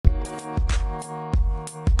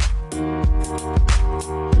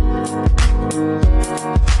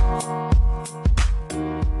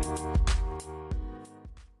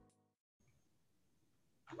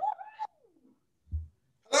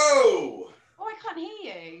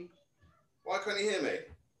Why can't you hear me?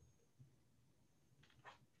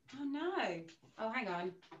 Oh no. Oh, hang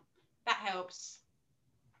on. That helps.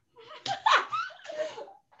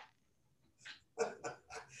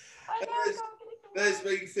 There's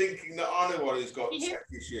me thinking that I'm the one who's got tech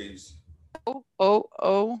issues.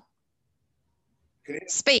 Oh. Can you,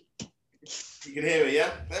 Speak. you can hear me,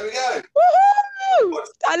 yeah? There we go. Woohoo!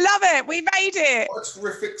 I love it. We made it. What a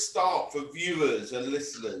terrific start for viewers and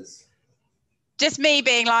listeners. Just me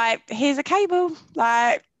being like, here's a cable.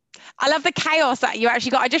 Like, I love the chaos that you actually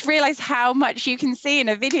got. I just realized how much you can see in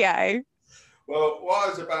a video. Well, what I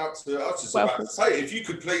was just about to say, if you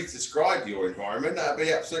could please describe your environment, that'd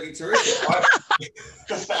be absolutely terrific.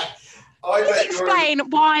 Explain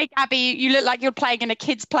why, Gabby, you look like you're playing in a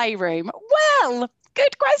kid's playroom. Well,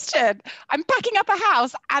 good question. I'm packing up a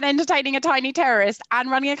house and entertaining a tiny terrorist and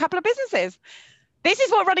running a couple of businesses. This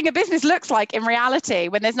is what running a business looks like in reality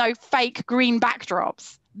when there's no fake green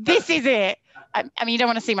backdrops. This is it. I mean, you don't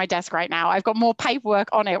want to see my desk right now. I've got more paperwork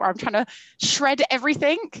on it where I'm trying to shred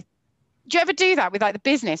everything. Do you ever do that with like the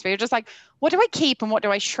business where you're just like, what do I keep and what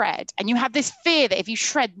do I shred? And you have this fear that if you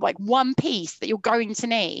shred like one piece that you're going to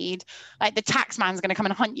need, like the tax man's going to come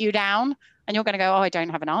and hunt you down and you're going to go, oh, I don't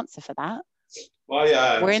have an answer for that.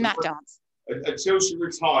 Well, we're in that dance. Until she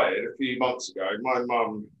retired a few months ago, my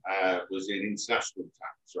mum was in international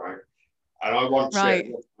tax, right? And I once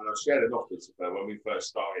shared an office with her when we first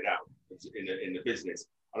started out in the business.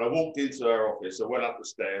 And I walked into her office, I went up the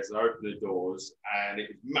stairs and I opened the doors and it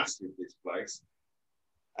was massive, this place.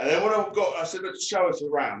 And then when I said, let's show us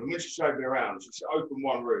around. And when she showed me around, she opened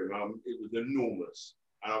one room, it was enormous.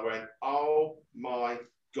 And I went, oh my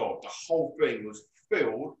God, the whole thing was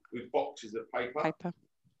filled with boxes of paper.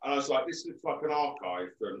 And I was like, this looks like an archive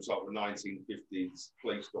from sort of the 1950s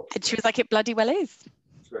police document. And she was like, it bloody well is.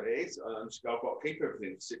 That's what it is. And she goes, I've got to keep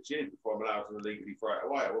everything for 6 years before I'm allowed to legally throw it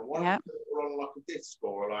away. I went, why don't you put it all on like a disc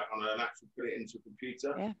or like on an actual, put it into a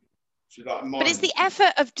computer? Yeah. She's like, but it's the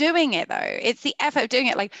effort of doing it though. It's the effort of doing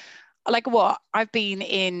it. Like what? I've been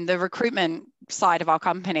in the recruitment side of our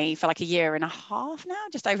company for like a year and a half now,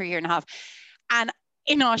 just over a year and a half. And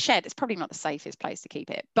in our shed, it's probably not the safest place to keep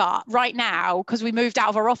it. But right now, because we moved out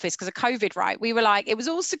of our office because of COVID, right? We were like, it was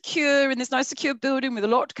all secure in this nice secure building with a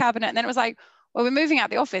locked cabinet. And then it was like, well, we're moving out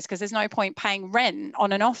the office because there's no point paying rent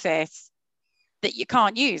on an office that you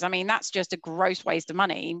can't use. I mean, that's just a gross waste of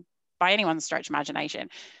money by anyone's stretch of imagination.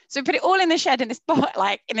 So we put it all in the shed in this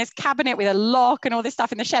like in this cabinet with a lock and all this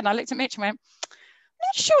stuff in the shed. And I looked at Mitch and went,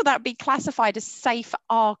 not sure that'd be classified as safe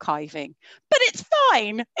archiving, but it's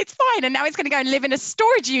fine. It's fine. And now it's going to go and live in a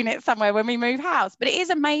storage unit somewhere when we move house. But it is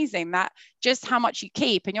amazing that just how much you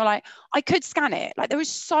keep. And you're like, I could scan it. Like there is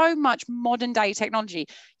so much modern day technology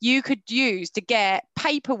you could use to get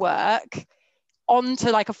paperwork onto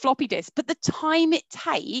like a floppy disk. But the time it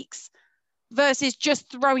takes versus just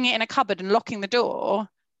throwing it in a cupboard and locking the door,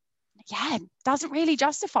 doesn't really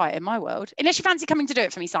justify it in my world. Unless you fancy coming to do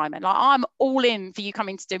it for me, Simon. Like I'm all in for you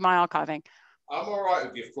coming to do my archiving. I'm all right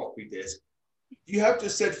with your floppy disk. You have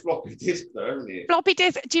just said floppy disk though, haven't you? Floppy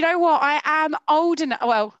disk. Do you know what? I am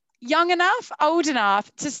young enough, old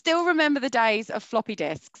enough to still remember the days of floppy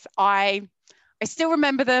disks. I still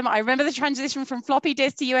remember them. I remember the transition from floppy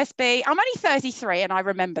disk to USB. I'm only 33 and I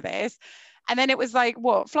remember this. And then it was like,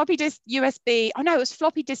 floppy disk, USB. Oh no, it was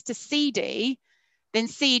floppy disk to CD. Then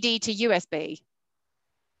CD to USB.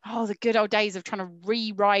 Oh, the good old days of trying to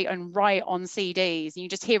rewrite and write on CDs. And you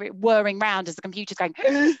just hear it whirring around as the computer's going, help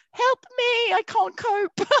me, I can't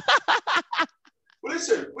cope. Well,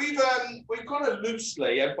 listen, we've kind of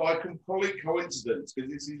loosely and by complete coincidence, because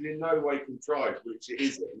this is in no way contrived, which it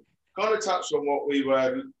isn't, kind of touched on what we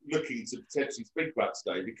were looking to potentially speak about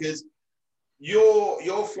today, because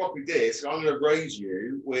your floppy disk, I'm going to raise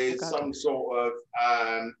you with some sort of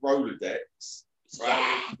Rolodex.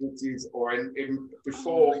 Right, which is, or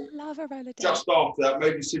before, I love a Rolodex. Just after that,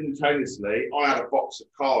 maybe simultaneously, I had a box of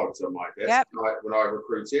cards on my desk when I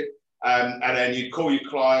recruited, and then you'd call your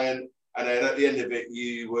client, and then at the end of it,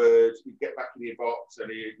 you'd get back in your box,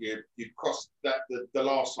 and you'd cross that the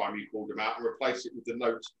last time you called them out and replace it with the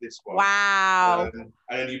notes for this one. Wow! And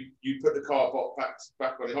then you put the card box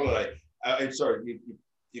back on your holiday.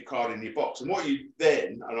 Your card in your box, and what you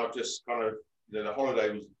then, and I've just kind of, the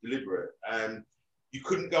holiday was deliberate, and you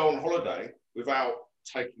couldn't go on holiday without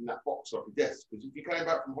taking that box off your desk, because if you came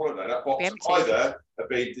back from holiday, that box either had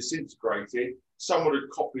been disintegrated, someone had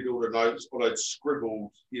copied all the notes, or they'd scribbled,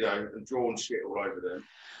 and drawn shit all over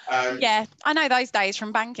them. Yeah, I know those days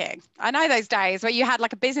from banking. I know those days where you had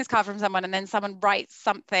like a business card from someone and then someone writes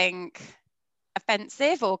something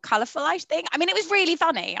offensive or colourful, I think. I mean, it was really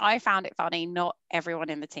funny. I found it funny. Not everyone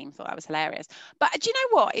in the team thought I was hilarious. But do you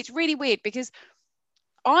know what? It's really weird because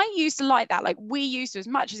I used to like that. Like we used to, as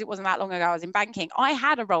much as it wasn't that long ago, I was in banking, I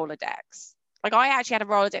had a Rolodex. Like I actually had a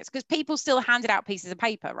Rolodex because people still handed out pieces of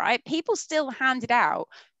paper, right? People still handed out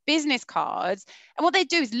business cards. And what they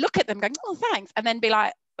do is look at them going, oh, thanks. And then be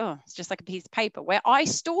like, oh, it's just like a piece of paper, where I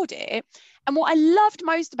stored it. And what I loved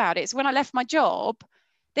most about it is when I left my job,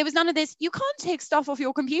 there was none of this, you can't take stuff off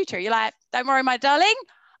your computer. You're like, don't worry, my darling,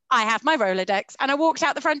 I have my Rolodex. And I walked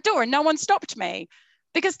out the front door and no one stopped me,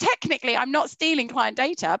 because technically I'm not stealing client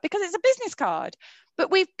data because it's a business card. But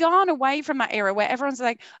we've gone away from that era where everyone's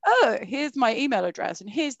like, oh, here's my email address and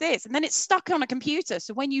here's this. And then it's stuck on a computer.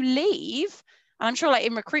 So when you leave, and I'm sure like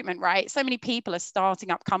in recruitment, right, so many people are starting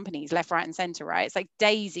up companies left, right, and center, right? It's like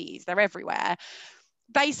daisies, they're everywhere.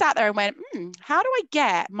 They sat there and went, how do I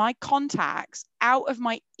get my contacts out of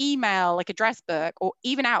my email, like address book, or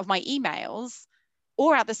even out of my emails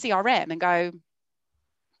or out the CRM, and go,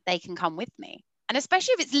 they can come with me. And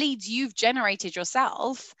especially if it's leads you've generated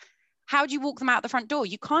yourself, how do you walk them out the front door?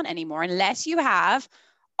 You can't anymore unless you have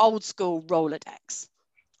old school Rolodex.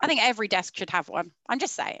 I think every desk should have one. I'm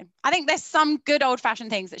just saying. I think there's some good old fashioned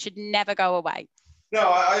things that should never go away. No,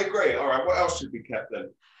 I agree. All right. What else should be kept then?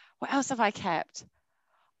 What else have I kept?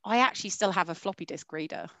 I actually still have a floppy disk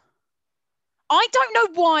reader. I don't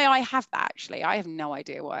know why I have that, actually. I have no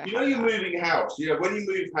idea why. You know, you're moving house. You know, when you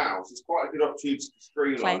move house, it's quite a good opportunity to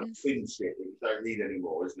streamline and thin shit that you don't need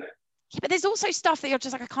anymore, isn't it? Yeah, but there's also stuff that you're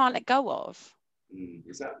just like, I can't let go of.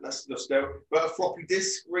 That's nostalgia? But a floppy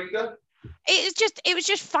disk reader? It was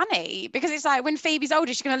just funny, because it's like when Phoebe's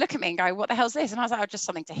older, she's going to look at me and go, what the hell's this? And I was like, oh, just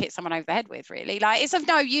something to hit someone over the head with, really. Like, it's of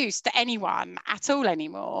no use to anyone at all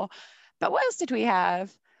anymore. But what else did we have?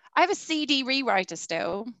 I have a CD rewriter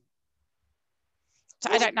still.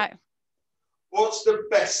 So I don't know. What's the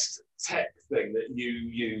best tech thing that you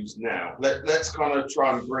use now? Let's kind of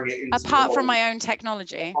try and bring it into apart from my own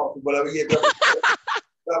technology. Well, yeah,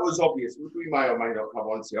 that was obvious. We may or may not come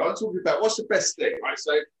on to. I'm talking about what's the best thing, right?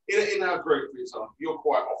 So in our group, for example, you're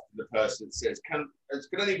quite often the person that says, can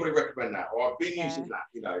anybody recommend that? Or I've been using that,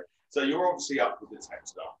 you know. So you're obviously up with the tech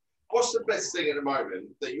stuff. What's the best thing at the moment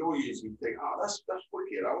that you're using? You think, oh, that's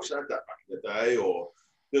wicked. I wish I had that back in the day, or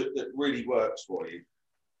that really works for you.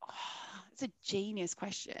 Oh, it's a genius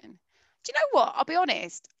question. Do you know what? I'll be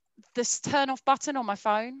honest. This turn off button on my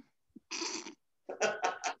phone.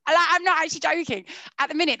 I'm not actually joking. At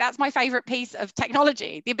the minute, that's my favorite piece of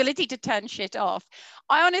technology, the ability to turn shit off.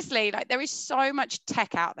 I honestly, like, there is so much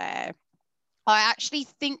tech out there. I actually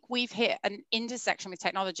think we've hit an intersection with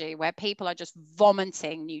technology where people are just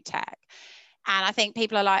vomiting new tech. And I think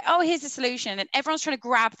people are like, oh, here's the solution. And everyone's trying to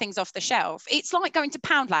grab things off the shelf. It's like going to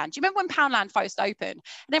Poundland. Do you remember when Poundland first opened?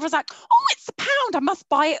 And everyone's like, oh, it's the pound. I must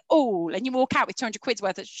buy it all. And you walk out with 200 quid's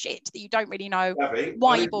worth of shit that you don't really know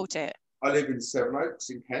why you bought it. I live in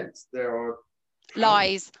Sevenoaks in Kent. There are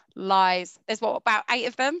lies. There's what, about 8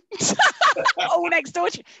 of them? All next door.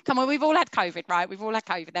 Come on, we've all had COVID, right? We've all had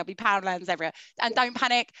COVID. There'll be Poundlands everywhere. And don't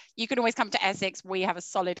panic. You can always come to Essex. We have a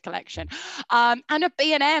solid collection. And a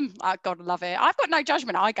B&M. Oh, God, love it. I've got no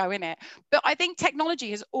judgment. I go in it. But I think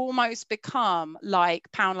technology has almost become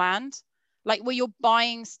like Poundland, like where you're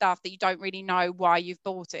buying stuff that you don't really know why you've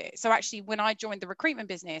bought it. So actually, when I joined the recruitment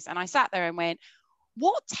business and I sat there and went,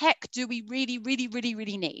 what tech do we really, really, really,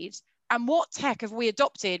 really need? And what tech have we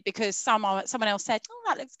adopted because someone else said, oh,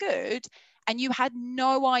 that looks good. And you had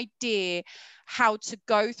no idea how to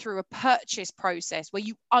go through a purchase process where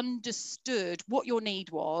you understood what your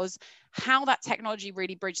need was, how that technology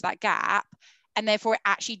really bridged that gap, and therefore it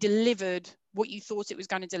actually delivered what you thought it was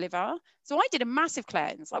going to deliver. So I did a massive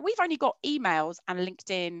cleanse. Like, we've only got emails and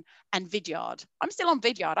LinkedIn and Vidyard. I'm still on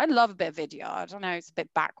Vidyard. I love a bit of Vidyard. I know it's a bit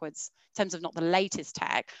backwards in terms of not the latest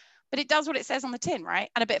tech, but it does what it says on the tin, right?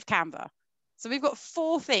 And a bit of Canva. So we've got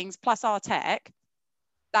 4 things plus our tech.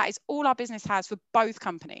 That is all our business has for both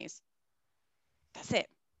companies. That's it.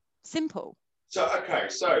 Simple. So, okay.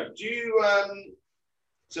 So do you,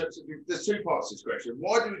 so there's 2 parts to this question.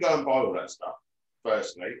 Why do we go and buy all that stuff,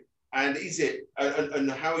 firstly? And is it, and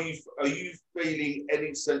how are you feeling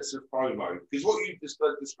any sense of FOMO? Because what you've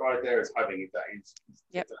described there as having, if that is,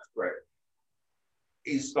 yep, if that's correct,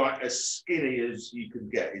 is like as skinny as you can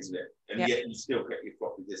get, isn't it? And yep, yet you still get your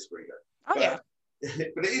floppy disk reader. Oh, yeah.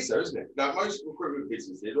 But it is though, isn't it? Now, most recruitment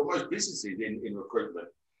businesses, or most businesses in recruitment,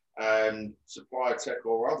 supplier tech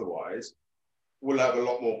or otherwise, will have a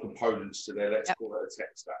lot more components to their, let's call it a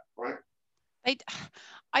tech stack, right?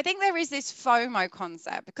 I think there is this FOMO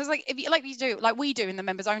concept, because like if you like you do like we do in the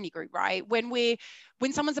members only group, right? When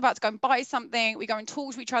someone's about to go and buy something, we go and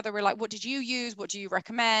talk to each other. We're like, what did you use? What do you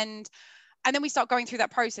recommend? And then we start going through that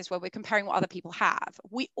process where we're comparing what other people have.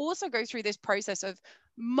 We also go through this process of,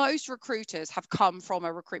 most recruiters have come from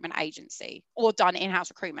a recruitment agency or done in-house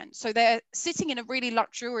recruitment. So they're sitting in a really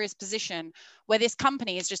luxurious position where this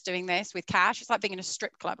company is just doing this with cash. It's like being in a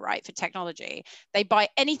strip club, right, for technology. They buy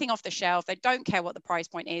anything off the shelf. They don't care what the price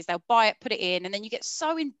point is. They'll buy it, put it in, and then you get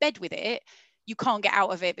so in bed with it, you can't get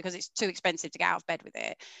out of it because it's too expensive to get out of bed with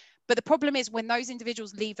it. But the problem is, when those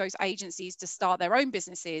individuals leave those agencies to start their own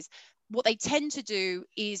businesses, what they tend to do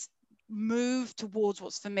is move towards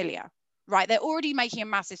what's familiar, right? They're already making a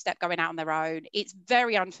massive step going out on their own. It's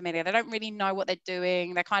very unfamiliar. They don't really know what they're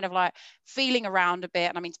doing. They're kind of like feeling around a bit.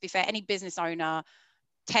 And I mean, to be fair, any business owner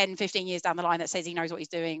 10, 15 years down the line that says he knows what he's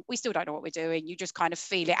doing, we still don't know what we're doing. You just kind of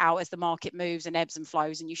feel it out as the market moves and ebbs and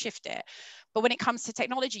flows, and you shift it. But when it comes to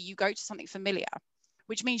technology, you go to something familiar,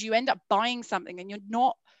 which means you end up buying something and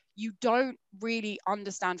you don't really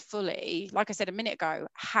understand fully, like I said a minute ago,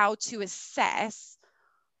 how to assess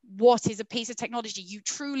what is a piece of technology you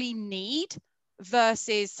truly need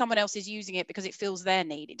versus someone else is using it because it fills their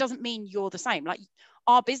need. It doesn't mean you're the same. Like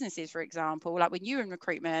our businesses, for example, like when you're in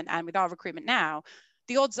recruitment and with our recruitment now,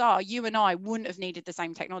 the odds are you and I wouldn't have needed the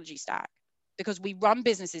same technology stack, because we run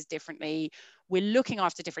businesses differently. We're looking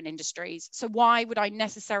after different industries. So why would I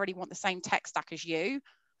necessarily want the same tech stack as you?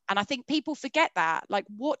 And I think people forget that. Like,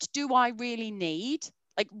 what do I really need?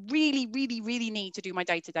 Like, really, really, really need to do my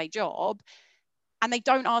day-to-day job? And they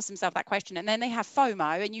don't ask themselves that question. And then they have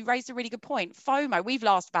FOMO. And you raised a really good point. FOMO, we've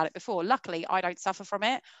laughed about it before. Luckily, I don't suffer from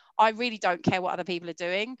it. I really don't care what other people are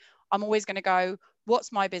doing. I'm always going to go,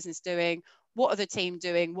 what's my business doing? What are the team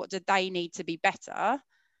doing? What do they need to be better?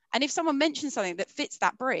 And if someone mentions something that fits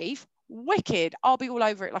that brief, wicked, I'll be all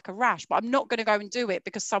over it like a rash, but I'm not going to go and do it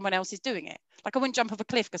because someone else is doing it. Like I wouldn't jump off a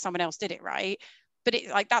cliff because someone else did it, right? But it,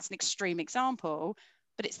 like, that's an extreme example,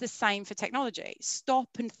 but it's the same for technology. Stop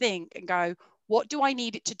and think and go, what do I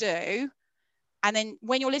need it to do? And then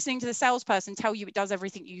when you're listening to the salesperson tell you it does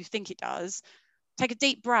everything you think it does, take a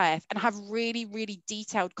deep breath and have really, really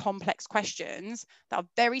detailed, complex questions that are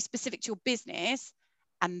very specific to your business.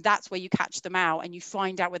 And that's where you catch them out and you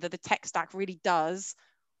find out whether the tech stack really does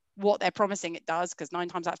what they're promising it does, because 9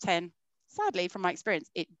 times out of 10, sadly, from my experience,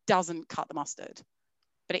 it doesn't cut the mustard.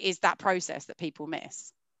 But it is that process that people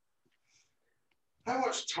miss. How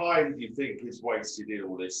much time do you think is wasted in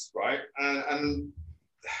all this, right? And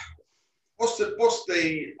what's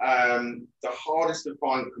the hardest to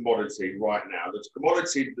find commodity right now? The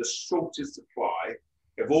commodity, the shortest supply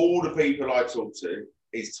of all the people I talk to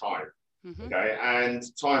is time. Mm-hmm. Okay, and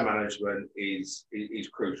time management is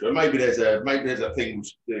crucial. And maybe there's a thing we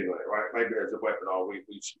should do on it, right? Maybe there's a webinar we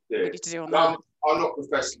should do. We need to do on that. I'm not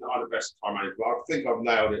professional. I'm the best time manager, but I think I've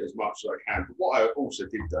nailed it as much as I can. But what I also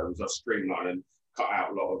did though was I streamlined and cut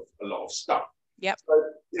out a lot of stuff. Yep. So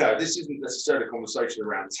this isn't necessarily a conversation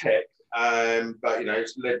around tech, but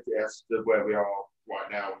it's led us to where we are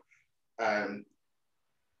right now.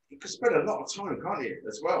 You can spend a lot of time, can't you,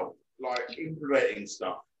 as well, like implementing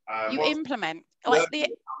stuff. Once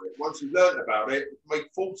you've learned about it, make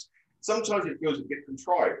faults. Sometimes it feels a bit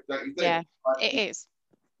contrived, don't you think? Yeah, it is.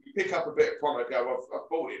 You pick up a bit of product, go, I've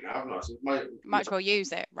bought it now, haven't I? So might as well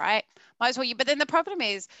use it, right? Might as well. But then the problem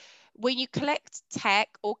is, when you collect tech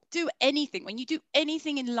or do anything, when you do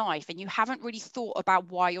anything in life and you haven't really thought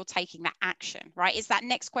about why you're taking that action, right? It's that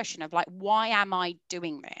next question of like, why am I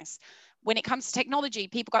doing this? When it comes to technology,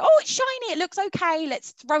 people go, oh, it's shiny, it looks okay,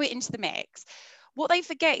 let's throw it into the mix. What they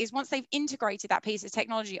forget is once they've integrated that piece of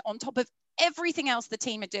technology on top of everything else the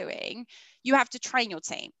team are doing, you have to train your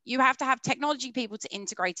team. You have to have technology people to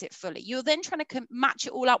integrate it fully. You're then trying to match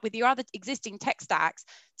it all up with your other existing tech stacks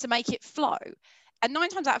to make it flow. And 9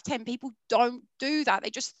 times out of 10, people don't do that.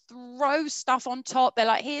 They just throw stuff on top. They're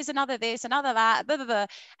like, here's another this, another that, blah, blah, blah.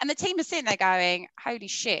 And the team is sitting there going, holy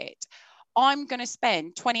shit, I'm going to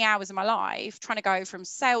spend 20 hours of my life trying to go from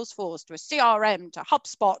Salesforce to a CRM to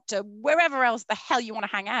HubSpot to wherever else the hell you want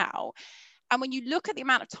to hang out. And when you look at the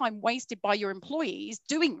amount of time wasted by your employees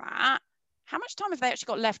doing that, how much time have they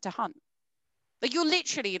actually got left to hunt? Like you're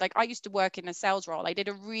literally, like I used to work in a sales role. I did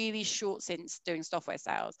a really short stint doing software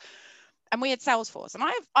sales. And we had Salesforce, and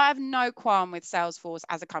I have no qualm with Salesforce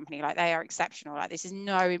as a company. Like they are exceptional. Like this is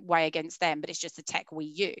no way against them, but it's just the tech we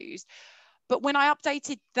use. But when I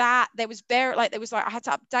updated that, I had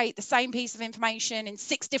to update the same piece of information in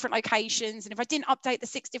 6 different locations. And if I didn't update the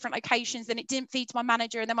 6 different locations, then it didn't feed to my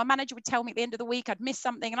manager. And then my manager would tell me at the end of the week I'd missed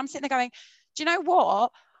something. And I'm sitting there going, do you know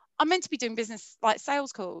what? I'm meant to be doing business like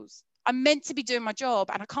sales calls. I'm meant to be doing my job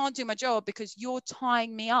and I can't do my job because you're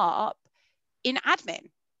tying me up in admin.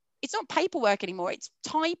 It's not paperwork anymore. It's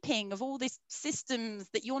typing of all these systems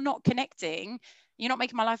that you're not connecting. You're not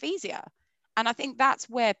making my life easier. And I think that's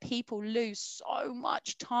where people lose so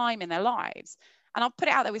much time in their lives. And I'll put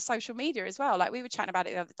it out there with social media as well. Like we were chatting about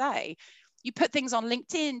it the other day. You put things on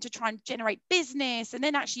LinkedIn to try and generate business, and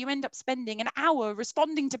then actually you end up spending an hour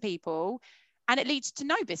responding to people and it leads to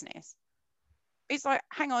no business. It's like,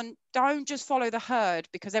 hang on, don't just follow the herd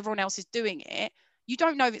because everyone else is doing it. You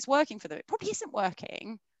don't know if it's working for them. It probably isn't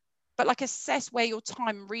working, but like assess where your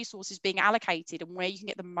time and resources being allocated and where you can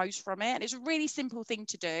get the most from it. And it's a really simple thing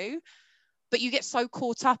to do, but you get so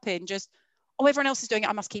caught up in just, oh, everyone else is doing it,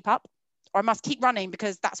 I must keep up, or I must keep running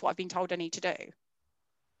because that's what I've been told I need to do.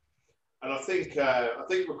 And I think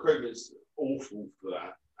recruitment's awful for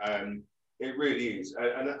that. It really is.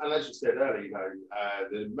 And as you said earlier, you know,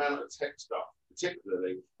 the amount of tech stuff,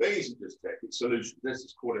 particularly, but it isn't just tech, it's solutions. Let's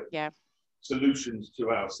just call it solutions to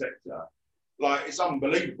our sector. Like, it's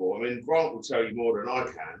unbelievable. I mean, Grant will tell you more than I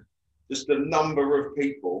can. Just the number of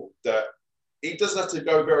people that he doesn't have to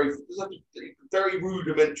go very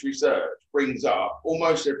rudimentary search brings up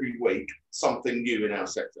almost every week something new in our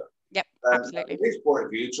sector. Yep, absolutely. From his point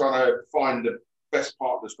of view, trying to find the best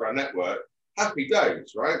partners for our network, happy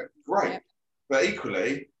days, right? Great. Yep. But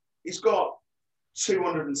equally, he's got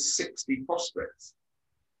 260 prospects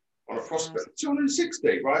on a prospect.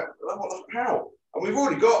 260, right? How? And we've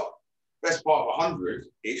already got best part of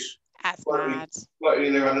 100-ish. That's mad. Floating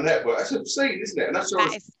in there on the network. That's obscene, isn't it? And that's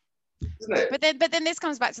isn't it? But then this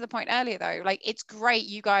comes back to the point earlier though. Like, it's great,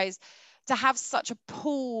 you guys, to have such a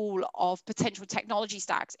pool of potential technology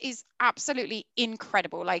stacks is absolutely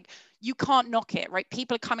incredible. Like, you can't knock it, right?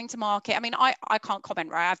 People are coming to market. I mean, I can't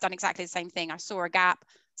comment, right? I've done exactly the same thing. I saw a gap,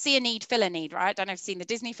 see a need, fill a need, right? I don't know if you've seen the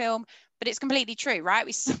Disney film, but it's completely true, right?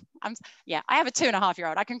 I have a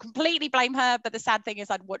 2.5-year-old. I can completely blame her, but the sad thing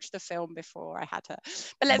is I'd watched the film before I had her.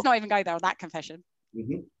 But let's not even go there on that confession.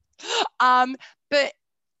 Mm-hmm. But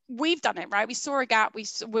we've done it, right? We saw a gap. We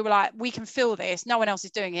were like, we can fill this. No one else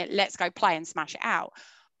is doing it. Let's go play and smash it out.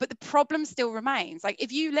 But the problem still remains. Like,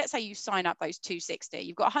 if you, let's say you sign up those 260,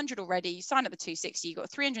 you've got 100 already, you sign up the 260, you've got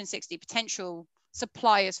 360 potential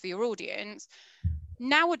suppliers for your audience.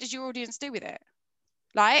 Now, what does your audience do with it?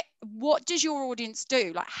 Like, what does your audience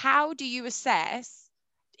do? Like, how do you assess?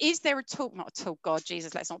 Is there a tool? Not a tool, God,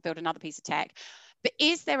 Jesus, let's not build another piece of tech. But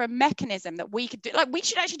is there a mechanism that we could do? Like, we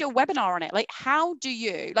should actually do a webinar on it. Like, how do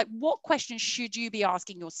you, like, what questions should you be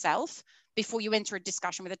asking yourself before you enter a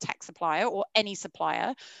discussion with a tech supplier or any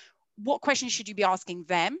supplier? What questions should you be asking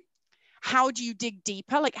them? How do you dig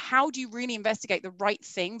deeper? Like, how do you really investigate the right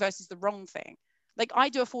thing versus the wrong thing? Like, I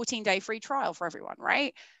do a 14-day free trial for everyone,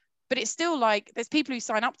 right? But it's still like, there's people who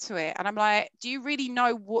sign up to it. And I'm like, do you really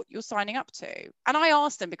know what you're signing up to? And I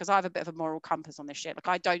asked them, because I have a bit of a moral compass on this shit. Like,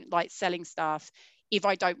 I don't like selling stuff if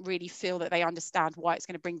I don't really feel that they understand why it's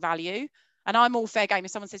going to bring value. And I'm all fair game.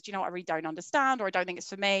 If someone says, do you know what, I really don't understand, or I don't think it's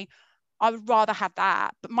for me, I would rather have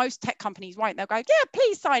that. But most tech companies won't. They'll go, yeah,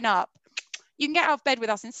 please sign up. You can get out of bed with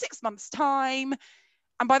us in 6 months' time.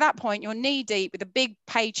 And by that point, you're knee deep with a big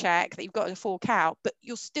paycheck that you've got to fork out, but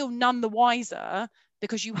you're still none the wiser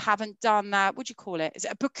because you haven't done that. What do you call it? Is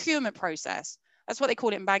it a procurement process? That's what they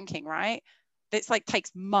call it in banking, right? It's like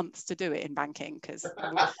takes months to do it in banking, because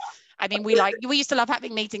I mean, we used to love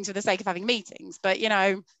having meetings for the sake of having meetings, but you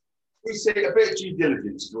know, we see a bit of due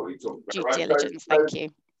diligence is what you're talking about, due diligence, thank you.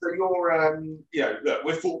 So you're, you know, look,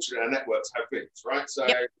 we're fortunate our networks have things, right? So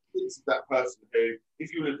it's that person who,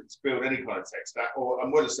 if you're looking to build any kind of tech stack, or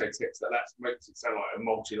I'm going to say tech stack, that makes it sound like a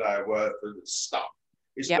multi-layer word for stuff.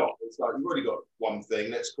 It's not. It's like you've already got one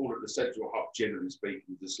thing. Let's call it the central hub, generally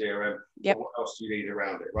speaking, the CRM. What else do you need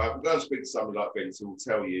around it, right? We're going to speak to somebody like Vince who will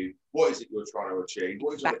tell you what is it you're trying to achieve.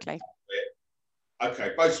 What is exactly.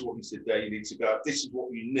 Okay, based on what you said there, you need to go, this is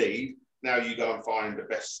what you need. Now you go and find the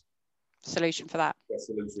best solution for that. Best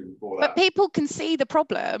solution for that. But people can see the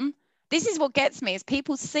problem. This is what gets me, is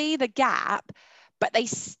people see the gap, but they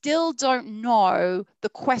still don't know the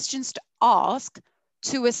questions to ask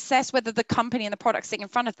to assess whether the company and the product sitting in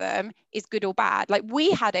front of them is good or bad. Like,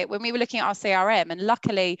 we had it when we were looking at our CRM, and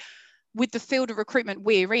luckily with the field of recruitment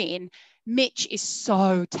we're in, Mitch is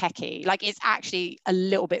so techie. Like, it's actually a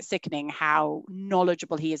little bit sickening how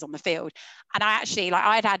knowledgeable he is on the field. And I actually, like,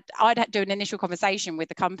 I'd had to do an initial conversation with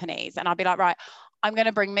the companies, and I'd be like, right, I'm going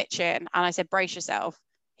to bring Mitch in. And I said, brace yourself.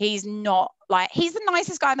 He's not like, he's the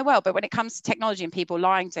nicest guy in the world, but when it comes to technology and people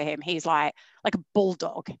lying to him, he's like a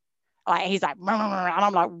bulldog. Like, he's like, and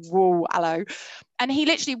I'm like, whoa, hello. And he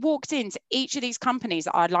literally walked into each of these companies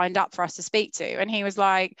that I'd lined up for us to speak to. And he was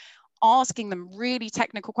like, asking them really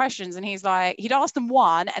technical questions, and he's like, he'd ask them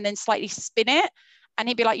one and then slightly spin it, and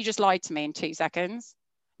he'd be like, you just lied to me in 2 seconds.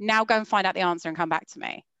 Now go and find out the answer and come back to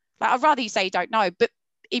me. Like, I'd rather you say you don't know, but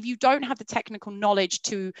if you don't have the technical knowledge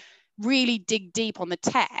to really dig deep on the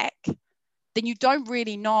tech, then you don't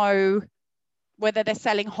really know whether they're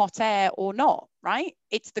selling hot air or not, right?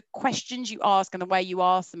 It's the questions you ask and the way you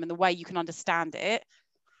ask them and the way you can understand it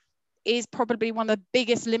is probably one of the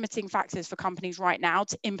biggest limiting factors for companies right now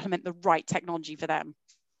to implement the right technology for them.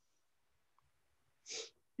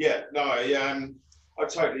 Yeah, no, I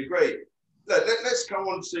totally agree. Let's come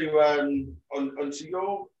on to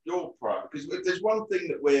your product, because if there's one thing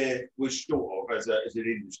that we're short of as an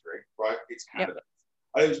industry, right? It's candidates.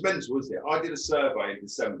 Yep. It was mental, wasn't it? I did a survey in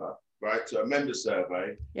December, right? So a member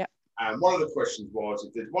survey. Yeah. And one of the questions was,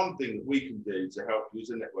 if there's one thing that we can do to help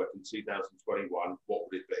user network in 2021, what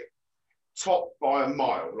would it be? Top by a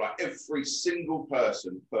mile, like every single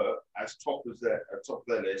person put as top of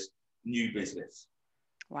their list, new business.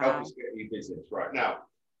 Wow. Help us get new business. Right now,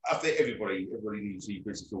 I think everybody needs new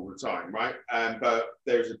business all the time, right? But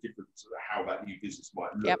there's a difference of how that new business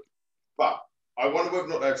might look. Yep. But I wonder whether or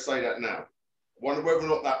not they'd say that now. I wonder whether or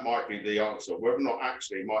not that might be the answer. Whether or not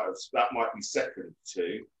actually that might be second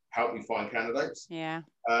to help me find candidates. Yeah.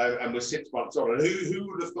 And we're 6 months on. And who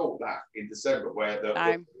would have thought that in December, where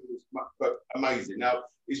but amazing. Now,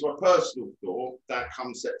 it's my personal thought that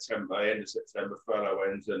come September, end of September, furlough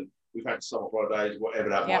ends, and we've had summer holidays, whatever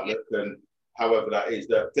that might look, and however that is,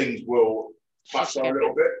 that things will plateau a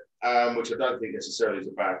little bit, which I don't think necessarily is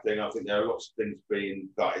a bad thing. I think there are lots of things being,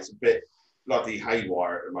 like, it's a bit bloody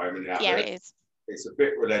haywire at the moment. Yeah, it is. It's a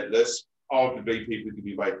bit relentless. Arguably, people could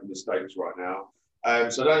be making mistakes right now.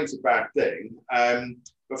 So I don't think it's a bad thing.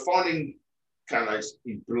 But finding candidates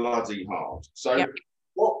is bloody hard. So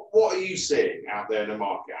what are you seeing out there in the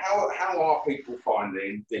market? How are people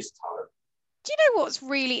finding this talent? Do you know what's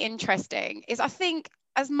really interesting is, I think,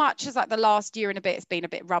 as much as like the last year and a bit has been a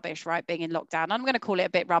bit rubbish, right? Being in lockdown, I'm going to call it a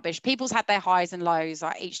bit rubbish. People's had their highs and lows,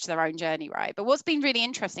 like each to their own journey, right? But what's been really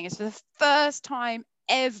interesting is, for the first time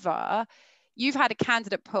ever, you've had a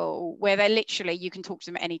candidate pool where they're literally, you can talk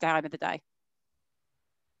to them any time of the day.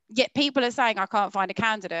 Yet people are saying, I can't find a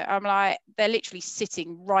candidate. I'm like, they're literally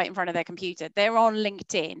sitting right in front of their computer. They're on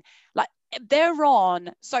LinkedIn. Like, they're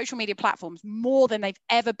on social media platforms more than they've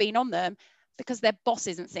ever been on them, because their boss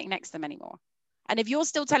isn't sitting next to them anymore. And if you're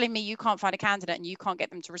still telling me you can't find a candidate and you can't get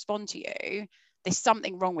them to respond to you, there's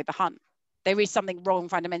something wrong with the hunt. There is something wrong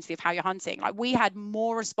fundamentally of how you're hunting. Like, we had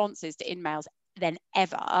more responses to InMails than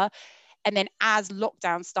ever. And then as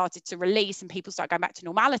lockdown started to release and people started going back to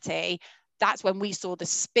normality, that's when we saw the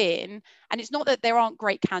spin. And it's not that there aren't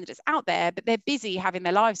great candidates out there, but they're busy having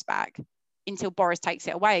their lives back until Boris takes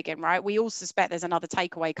it away again, right? We all suspect there's another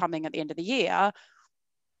takeaway coming at the end of the year.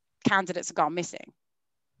 Candidates have gone missing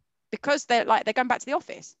because they're going back to the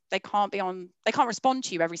office. They can't respond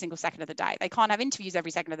to you every single second of the day. They can't have interviews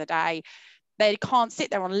every second of the day. They can't sit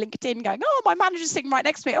there on LinkedIn going, oh, my manager's sitting right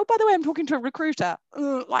next to me. Oh, by the way, I'm talking to a recruiter.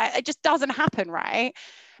 Like, it just doesn't happen, right?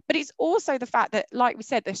 But it's also the fact that, like we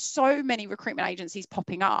said, there's so many recruitment agencies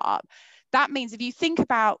popping up. That means if you think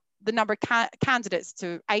about the number of candidates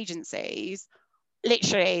to agencies,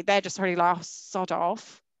 literally, they're just really like, oh, sod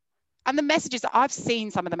off. And the messages that I've seen,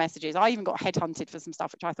 some of the messages, I even got headhunted for some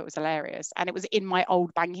stuff, which I thought was hilarious. And it was in my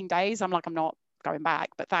old banking days. I'm like, I'm not going back,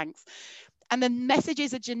 but thanks. And the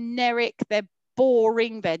messages are generic, they're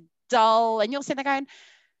boring, they're dull. And you're sitting there going,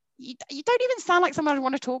 you don't even sound like someone I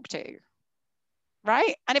want to talk to,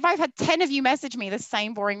 right? And if I've had 10 of you message me the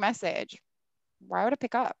same boring message, why would I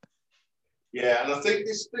pick up? Yeah, and I think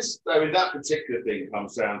that particular thing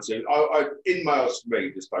comes down to, InMails for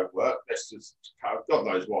me just don't work. That's just, God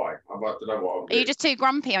knows why. I don't know what I'm doing. Are you just too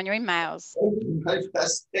grumpy on your InMails?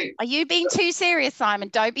 That's the thing. Are you being too serious, Simon?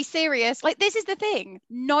 Don't be serious. Like, this is the thing.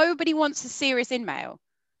 Nobody wants a serious InMail.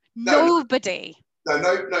 Nobody. No.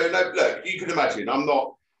 Look, you can imagine, I'm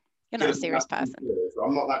not. You're not a serious person.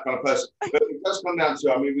 I'm not that kind of person. But it does come down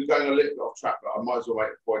to, I mean, we're going a little bit off track, but I might as well make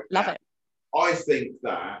a point. Love it. I think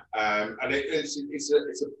that, and it's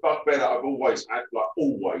a bugbear that I've always had.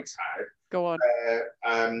 Go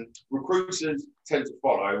on. Recruiters tend to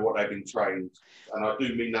follow what they've been trained, and I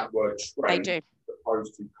do mean that word trained, they do, as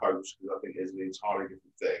opposed to coach, because I think there's an entirely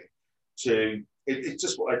different thing. It's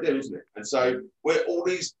just what they do, isn't it? And so we're all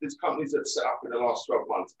these companies that have set up in the last 12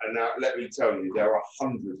 months, and now let me tell you, there are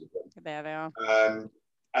hundreds of them. There they are.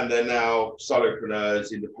 And they're now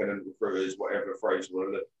solopreneurs, independent recruiters, whatever phrase you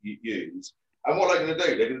want to use. And what are they going to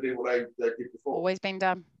do? They're going to do what they did before. Always been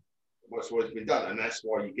done. what's always been done, and that's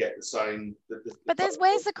why you get the same. But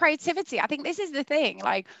where's the creativity? I think this is the thing.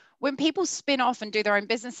 Like when people spin off and do their own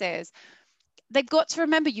businesses, they've got to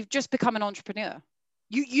remember you've just become an entrepreneur.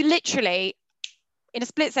 You literally, in a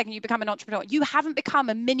split second, you become an entrepreneur. You haven't become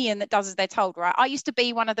a minion that does as they're told, right? I used to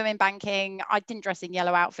be one of them in banking. I didn't dress in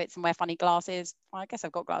yellow outfits and wear funny glasses. I guess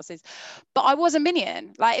I've got glasses, but I was a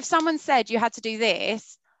minion. Like if someone said you had to do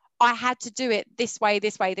this, I had to do it this way,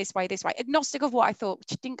 this way, this way, this way, agnostic of what I thought,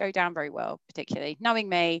 which didn't go down very well, particularly. Knowing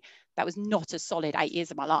me, that was not a solid 8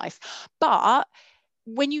 years of my life. But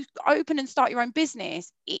when you open and start your own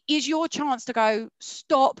business, it is your chance to go,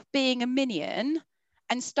 stop being a minion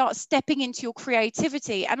and start stepping into your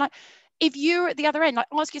creativity. And like, if you're at the other end, like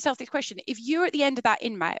ask yourself this question, if you're at the end of that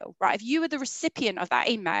email, right, if you were the recipient of that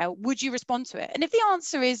email, would you respond to it? And if the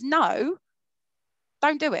answer is no,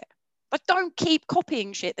 don't do it. But don't keep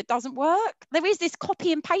copying shit that doesn't work. There is this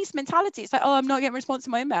copy and paste mentality. It's like, oh, I'm not getting a response to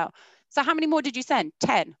my email. So how many more did you send?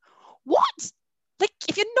 10. What? Like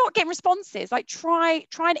if you're not getting responses, like try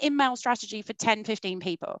an email strategy for 10, 15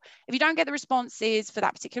 people. If you don't get the responses for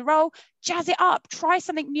that particular role, jazz it up, try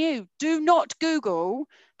something new. Do not Google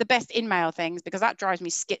the best email things because that drives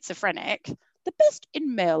me schizophrenic. The best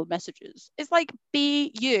email messages. It's like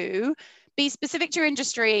be you, be specific to your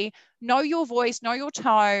industry, know your voice, know your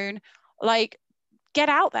tone, like get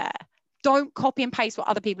out there. Don't copy and paste what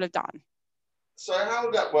other people have done. So how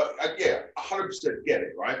would that work? Yeah, 100% get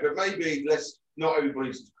it, right? But maybe not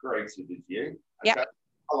everybody's as creative as you. Okay? Yeah.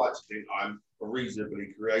 I like to think I'm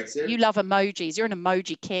reasonably creative. You love emojis. You're an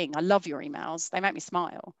emoji king. I love your emails. They make me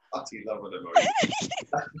smile. I do love an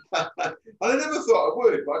emoji. I never thought I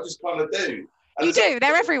would, but I just kind of do. And you do.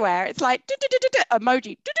 They're everywhere. It's like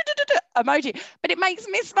emoji, emoji. But it makes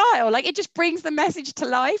me smile. Like it just brings the message to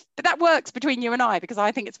life. But that works between you and I because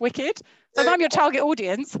I think it's wicked. So if I'm your target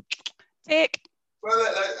audience, tick.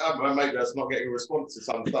 Well, maybe that's not getting a response to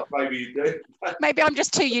some stuff. Maybe you do. Maybe I'm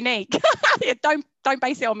just too unique. Don't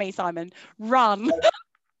base it on me, Simon. Run.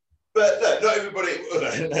 But no, not everybody.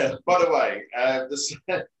 By the way,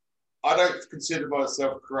 I don't consider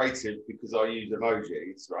myself creative because I use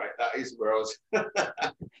emojis. Right, that is where I was.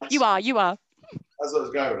 You are. That's what I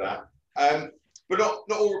was going with that. But not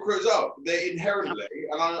all recruiters are. They're inherently,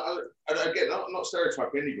 and again, I'm not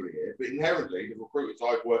stereotyping anybody here, but inherently, the recruiters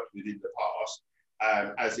I've worked with in the past.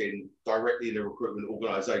 As in directly in a recruitment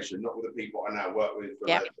organisation, not with the people I now work with.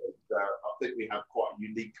 Yep. I think we have quite a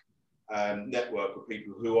unique network of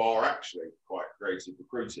people who are actually quite creative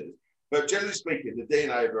recruiters. But generally speaking, the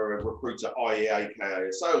DNA of a recruiter, i.e. aka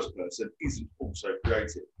a salesperson, isn't also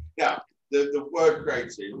creative. Now, the word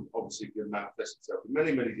creative obviously can manifest itself in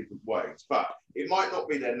many, many different ways, but it might not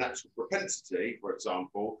be their natural propensity, for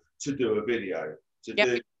example, to do a video, to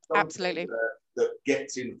do something that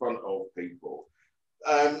gets in front of people.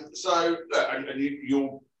 So, and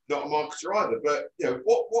you're not a marketer either, but you know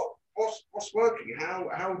what's working?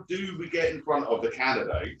 How do we get in front of the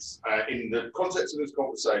candidates in the context of this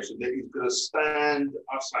conversation that is going to stand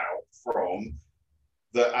us out from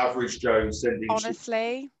the average Joe sending?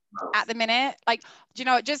 Honestly, at the minute, like, do you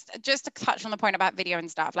know, just to touch on the point about video and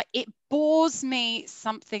stuff, like it bores me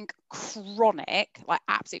something chronic, like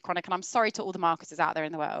absolute chronic. And I'm sorry to all the marketers out there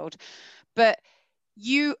in the world, but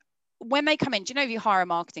when they come in, do you know, if you hire a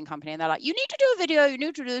marketing company and they're like, you need to do a video, you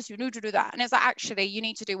need to do this, you need to do that. And it's like, actually, you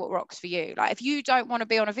need to do what rocks for you. Like, if you don't want to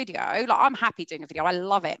be on a video, like I'm happy doing a video. I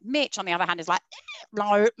love it. Mitch, on the other hand, is like,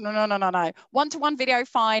 no. One-to-one video,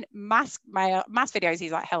 fine. Mass videos,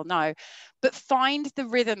 he's like, hell no. But find the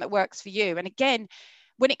rhythm that works for you. And again,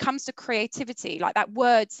 when it comes to creativity, like that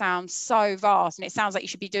word sounds so vast and it sounds like you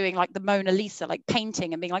should be doing like the Mona Lisa, like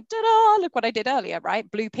painting and being like, ta-da, look what I did earlier,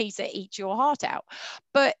 right? Blue Peter, eat your heart out.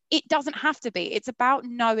 But it doesn't have to be. It's about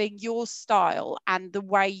knowing your style and the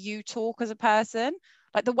way you talk as a person.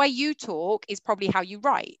 Like the way you talk is probably how you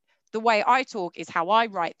write. The way I talk is how I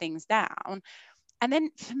write things down. And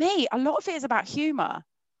then for me, a lot of it is about humor.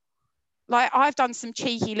 Like I've done some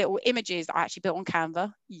cheeky little images that I actually built on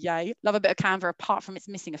Canva. Yay. Love a bit of Canva, apart from it's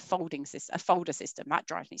missing a folder system. That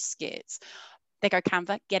drives me skits. There go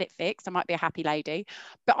Canva, get it fixed. I might be a happy lady.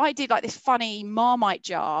 But I did like this funny Marmite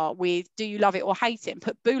jar with do you love it or hate it and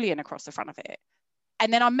put Boolean across the front of it.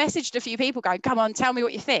 And then I messaged a few people going, come on, tell me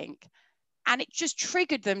what you think. And it just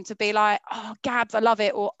triggered them to be like, oh, Gabs, I love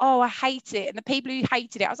it. Or, oh, I hate it. And the people who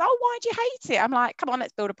hated it, I was like, oh, why'd you hate it? I'm like, come on,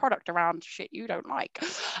 let's build a product around shit you don't like.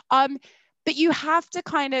 But you have to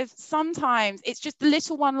kind of, sometimes it's just the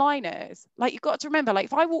little one-liners. Like, you've got to remember, like,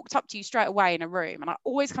 if I walked up to you straight away in a room, and I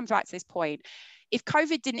always come back to this point, if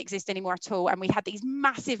COVID didn't exist anymore at all, and we had these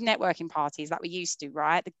massive networking parties that we used to,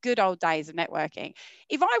 right? The good old days of networking.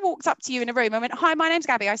 If I walked up to you in a room and went, hi, my name's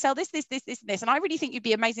Gabby, I sell this, this, this, this, and this, and I really think you'd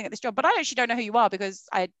be amazing at this job, but I actually don't know who you are because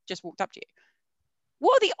I just walked up to you.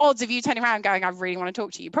 What are the odds of you turning around going, I really want to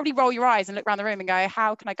talk to you? You probably roll your eyes and look around the room and go,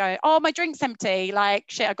 how can I go? Oh, my drink's empty. Like,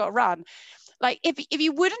 shit, I've got to run. Like, if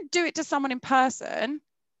you wouldn't do it to someone in person,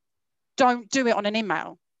 don't do it on an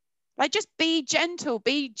email. Like, just be gentle,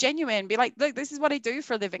 be genuine, be like, look, this is what I do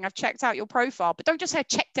for a living. I've checked out your profile, but don't just say I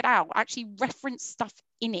checked it out. Actually reference stuff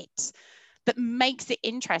in it that makes it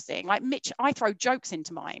interesting. Like Mitch, I throw jokes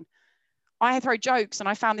into mine. I throw jokes, and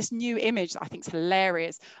I found this new image that I think is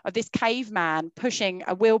hilarious of this caveman pushing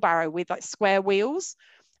a wheelbarrow with like square wheels.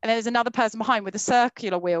 And then there's another person behind with a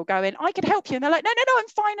circular wheel going, I could help you. And they're like, no, no, no, I'm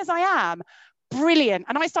fine as I am. Brilliant.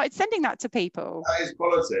 And I started sending that to people. That is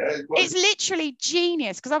quality. It's literally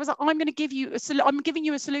genius, because I was like, I'm going to give you I'm giving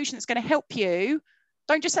you a solution that's going to help you.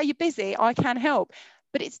 Don't just say you're busy, I can help.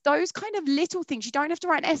 But it's those kind of little things. You don't have to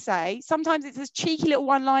write an essay. Sometimes it's this cheeky little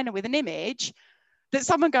one-liner with an image that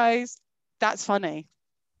someone goes, that's funny.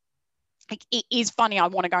 Like, it is funny, I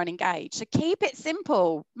want to go and engage. So keep it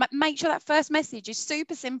simple. Make sure that first message is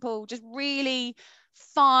super simple, just really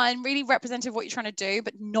fun, really representative of what you're trying to do,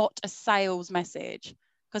 but not a sales message,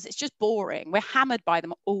 because it's just boring. We're hammered by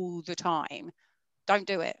them all the time. Don't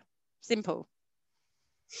do it. Simple.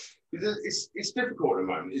 It's difficult at the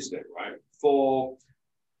moment, isn't it, right? For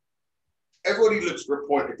everybody looks for a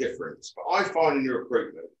point of difference, but I find in the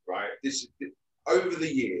recruitment, right, over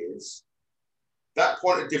the years, that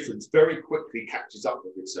point of difference very quickly catches up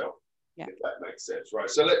with itself, if that makes sense, right?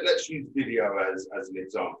 So let's use video as an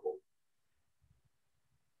example.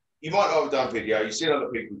 You might not have done video, you've seen other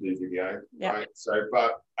people do video, right? So,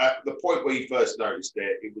 but at the point where you first noticed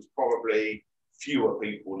it, it was probably fewer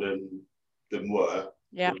people than were.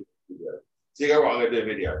 Yeah. So you go, right, I'm going to do a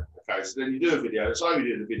video. Okay, so then you do a video, so you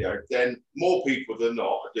do the video, then more people than not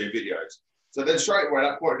are doing videos. So then straight away,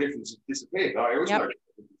 that point of difference has disappeared. Like, there is no difference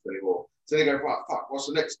anymore. So they go, right, fuck, what's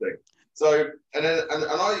the next thing? So,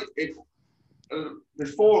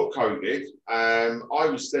 before COVID, I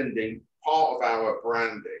was sending part of our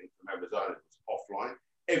branding from Amazon offline.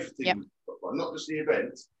 Everything was offline, not just the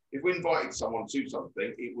events. If we invited someone to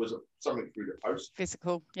something, it was something through the post.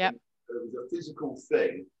 Physical, It was a physical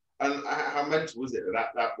thing. And how mental was it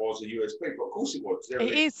that was a USP? But of course it was.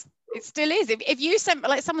 It is. It still is. If you sent,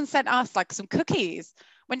 like, someone sent us like some cookies.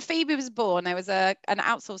 When Phoebe was born, there was an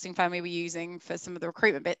outsourcing firm we were using for some of the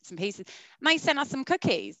recruitment bits and pieces. And they sent us some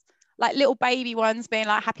cookies, like little baby ones being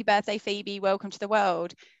like, happy birthday, Phoebe, welcome to the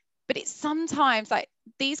world. But it's sometimes like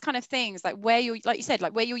these kind of things, like where you, like you said,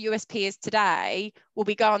 like where your USP is today will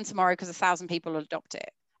be gone tomorrow because 1,000 people will adopt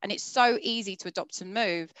it. And it's so easy to adopt and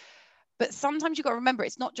move. But sometimes you've got to remember,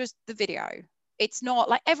 it's not just the video. It's not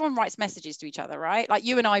like everyone writes messages to each other, right? Like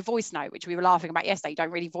you and I voice note, which we were laughing about yesterday. You don't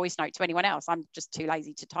really voice note to anyone else. I'm just too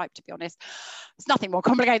lazy to type, to be honest. It's nothing more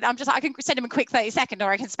complicated. I'm just like, I can send them a quick 30-second, or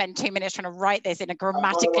I can spend 2 minutes trying to write this in a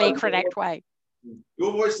grammatically correct way.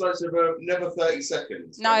 Your voice notes are never 30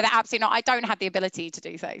 seconds. No, they're absolutely not. I don't have the ability to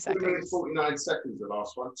do 30 seconds. 2 minutes, 49 seconds, the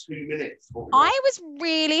last one. 2 minutes. 49. I was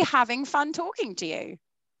really having fun talking to you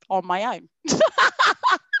on my own.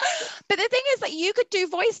 But the thing is that you could do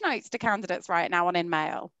voice notes to candidates right now on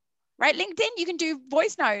InMail, right? LinkedIn, you can do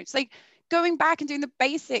voice notes, like going back and doing the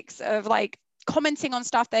basics of like commenting on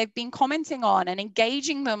stuff they've been commenting on and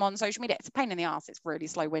engaging them on social media. It's a pain in the ass. It's really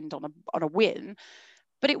slow wind on a win,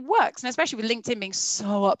 but it works. And especially with LinkedIn being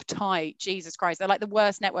so uptight, Jesus Christ, they're like the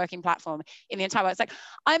worst networking platform in the entire world. It's like,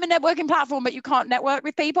 I'm a networking platform, but you can't network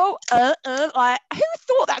with people. Like, who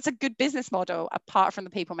thought that's a good business model, apart from the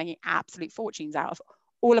people making absolute fortunes out of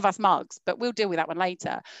all of us mugs? But we'll deal with that one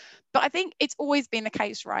later. But I think it's always been the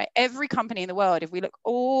case, right? Every company in the world, if we look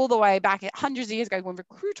all the way back at hundreds of years ago when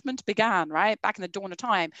recruitment began, right, back in the dawn of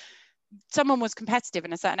time, someone was competitive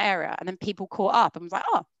in a certain area, and then people caught up and was like,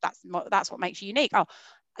 oh, that's what makes you unique. Oh,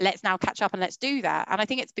 let's now catch up and let's do that. And I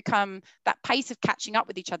think it's become that pace of catching up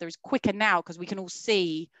with each other is quicker now because we can all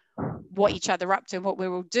see what each other are up to and what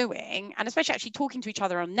we're all doing. And especially actually talking to each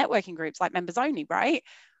other on networking groups like Members Only, right?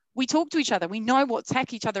 We talk to each other, we know what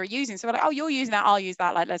tech each other are using. So we're like, oh, you're using that, I'll use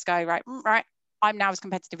that. Like, let's go, right? Right. I'm now as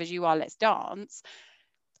competitive as you are, let's dance.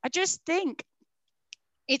 I just think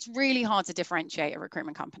it's really hard to differentiate a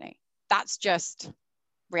recruitment company. That's just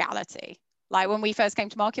reality. Like when we first came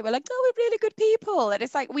to market, we're like, oh, we're really good people. And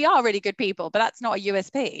it's like, we are really good people, but that's not a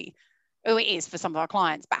USP. Oh, it is for some of our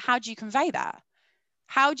clients. But how do you convey that?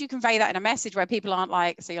 how do you convey that in a message where people aren't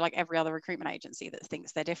like, so you're like every other recruitment agency that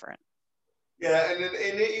thinks they're different? Yeah, and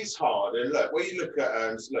it is hard. And look, when you look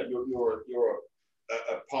at look, you're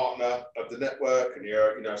a partner of the network, and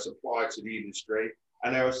you're a supplier to the industry,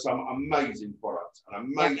 and there are some amazing products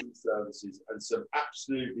and amazing services and some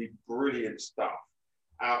absolutely brilliant stuff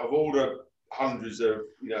out of all the hundreds of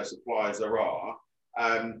suppliers there are,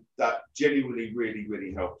 that genuinely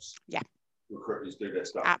really helps recruiters do their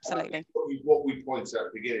stuff. Absolutely. What we pointed out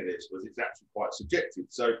at the beginning of this was it's actually quite subjective.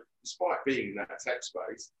 So despite being in that tech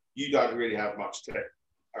space, you don't really have much tech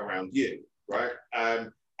around you, right?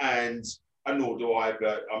 And nor do I,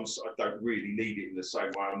 but I don't really need it in the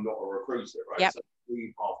same way. I'm not a recruiter, right? Yep. So I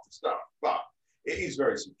need half the stuff, but it is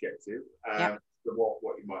very subjective to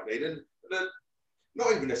what you might need. And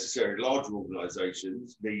not even necessarily larger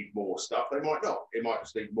organisations need more stuff. They might not. It might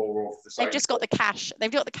just need more of the same. They've just got the cash. They've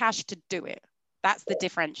got the cash to do it. That's the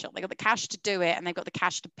differential. They've got the cash to do it, and they've got the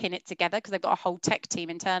cash to pin it together because they've got a whole tech team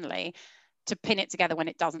internally to pin it together when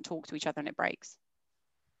it doesn't talk to each other and it breaks.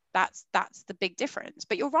 That's the big difference.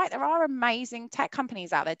 But you're right, there are amazing tech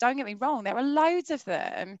companies out there. Don't get me wrong, there are loads of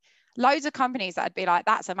them, loads of companies that would be like,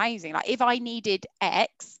 that's amazing. Like if I needed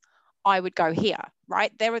X, I would go here,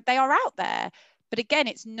 right? They are out there. But again,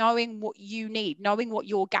 it's knowing what you need, knowing what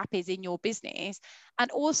your gap is in your business.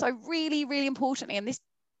 And also really, really importantly, and this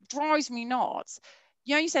drives me nuts,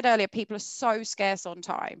 you said earlier, people are so scarce on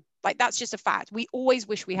time. Like that's just a fact. We always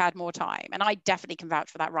wish we had more time. And I definitely can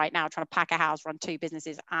vouch for that right now, trying to pack a house, run 2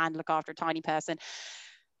 businesses and look after a tiny person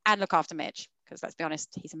and look after Mitch. Because let's be honest,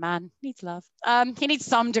 he's a man, needs love. He needs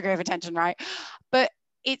some degree of attention, right? But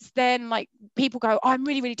it's then like people go, oh, I'm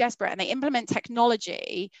really, really desperate. And they implement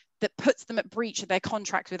technology that puts them at breach of their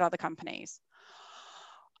contracts with other companies.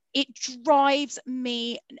 It drives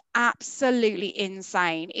me absolutely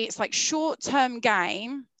insane. It's like short-term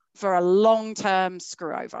gain for a long-term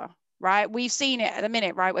screw over, right? We've seen it at the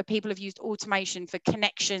minute, right? Where people have used automation for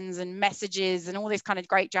connections and messages and all this kind of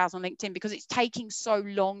great jazz on LinkedIn because it's taking so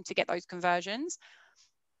long to get those conversions.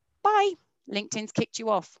 Bye, LinkedIn's kicked you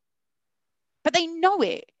off. But they know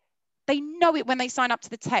it. They know it when they sign up to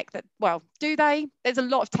the tech that, well, do they? There's a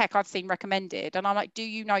lot of tech I've seen recommended. And I'm like, do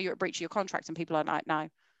you know you're at breach of your contract? And people are like, no.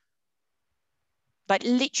 Like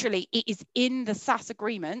literally, it is in the SaaS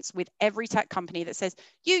agreements with every tech company that says,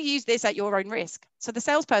 you use this at your own risk. So the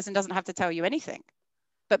salesperson doesn't have to tell you anything.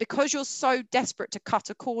 But because you're so desperate to cut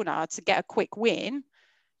a corner to get a quick win,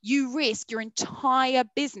 you risk your entire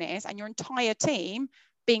business and your entire team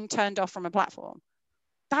being turned off from a platform.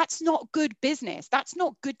 That's not good business. That's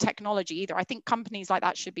not good technology either. I think companies like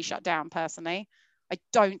that should be shut down personally. I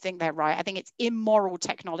don't think they're right. I think it's immoral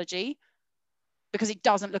technology because it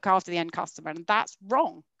doesn't look after the end customer, and that's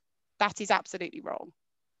wrong. That is absolutely wrong.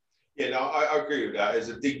 Yeah, no, I agree with that. There's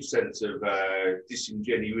a deep sense of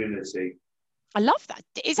disingenuity. I love that.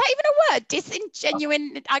 Is that even a word?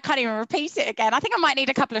 Disingenuine? I can't even repeat it again. I think I might need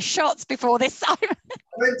a couple of shots before this. I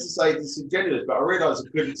meant to say disingenuous, but I realised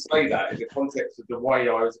I couldn't say that in the context of the way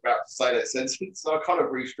I was about to say that sentence, so I kind of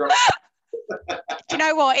restructured. Do you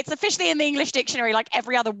know what? It's officially in the English dictionary, like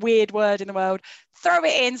every other weird word in the world. Throw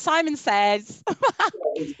it in. Simon says. I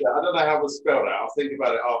don't know how it was spelled out. I'll think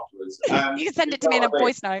about it afterwards. You can send it to me in a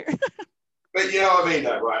voice note. But you know what I mean,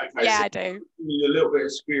 though, right? Okay, yeah, so I do. You need a little bit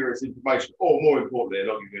of spurious information, or more importantly,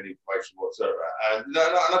 not giving any information whatsoever. And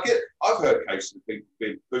I've heard cases of people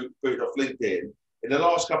being booted off LinkedIn in the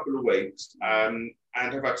last couple of weeks, and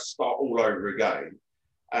have had to start all over again.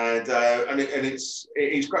 And it's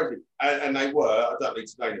crazy. And they were, I don't need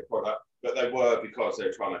to name the product, but they were because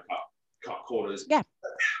they're trying to cut corners. Yeah.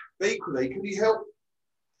 But equally, can you help?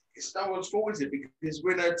 It's no one's fault, is it? Because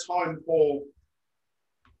we're in a time poor.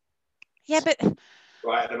 Yeah, but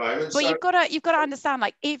right at the moment. But so, you've got to understand,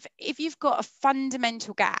 like if you've got a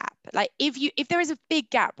fundamental gap, like if there is a big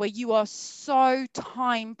gap where you are so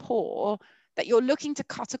time poor that you're looking to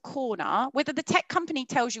cut a corner, whether the tech company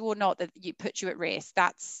tells you or not that it puts you at risk,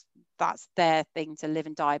 that's their thing to live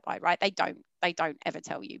and die by, right? They don't ever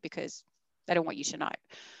tell you because they don't want you to know,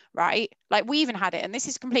 right? Like we even had it, and this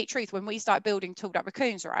is complete truth, when we started building Tooled Up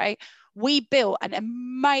Raccoons, right? We built an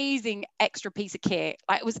amazing extra piece of kit.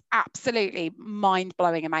 Like it was absolutely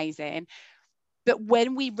mind-blowing amazing. But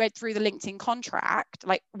when we read through the LinkedIn contract,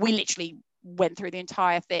 like we literally went through the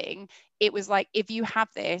entire thing. It was like, if you have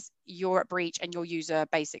this, you're at breach and your user,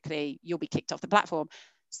 basically, you'll be kicked off the platform.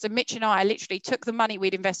 So Mitch and I literally took the money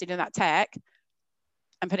we'd invested in that tech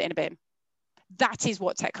and put it in a bin. That is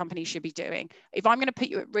what tech companies should be doing. If I'm going to put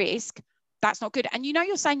you at risk, that's not good. And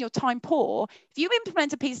you're saying you're time poor. If you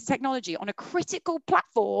implement a piece of technology on a critical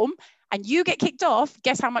platform and you get kicked off,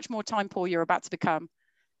 guess how much more time poor you're about to become?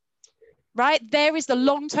 right? There is the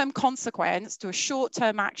long-term consequence to a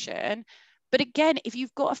short-term action. But again, if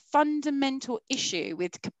you've got a fundamental issue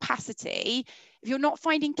with capacity, if you're not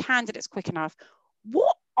finding candidates quick enough,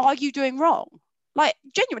 what are you doing wrong? Like,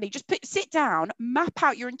 genuinely, just sit down, map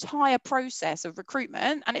out your entire process of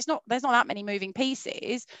recruitment. And there's not that many moving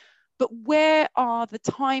pieces, but where are the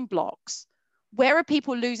time blocks? Where are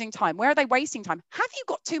people losing time? Where are they wasting time? Have you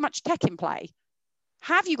got too much tech in play?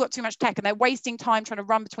 Have you got too much tech and they're wasting time trying to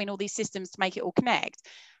run between all these systems to make it all connect?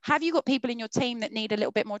 Have you got people in your team that need a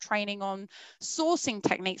little bit more training on sourcing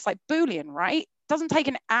techniques like Boolean, right? It doesn't take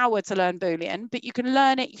an hour to learn Boolean, but you can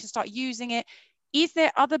learn it, you can start using it. Is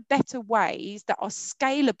there other better ways that are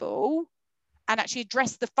scalable and actually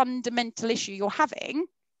address the fundamental issue you're having?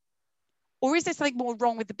 Or is there something more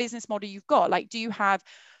wrong with the business model you've got? Like, do you have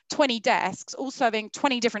 20 desks all serving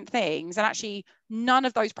 20 different things, and actually none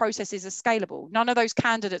of those processes are scalable? None of those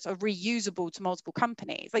candidates are reusable to multiple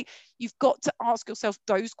companies. Like, you've got to ask yourself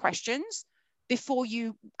those questions before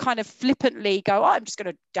you kind of flippantly go, oh, I'm just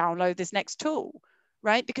going to download this next tool,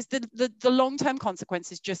 right? Because the long-term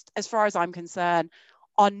consequences, just as far as I'm concerned,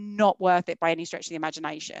 are not worth it by any stretch of the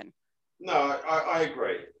imagination. No, I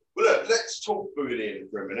agree. Well, look, let's talk Boolean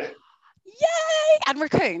for a minute. Yay! And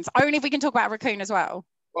raccoons. Only if we can talk about raccoon as well.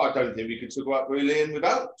 Well, I don't think we can talk about Boolean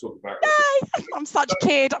without talking about Yay! I'm such a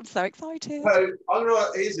kid. I'm so excited. So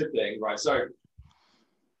here's the thing, right? So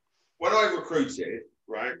when I recruited,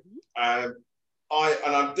 right, I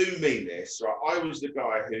do mean this, right? I was the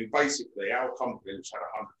guy who basically, our company, which had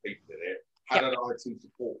 100 people in it, had an IT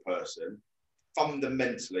support person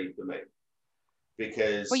fundamentally for me.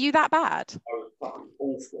 Because were you that bad? I was fucking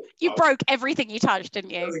awful. You broke everything you touched,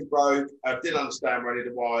 didn't you? Everything broke. I didn't understand where any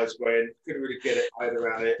of the wires went. Couldn't really get it head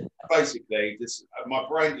around it. Basically, my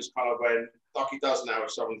brain just kind of went like it does now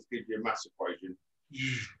if someone gives you a maths equation.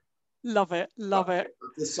 Love it. Love it.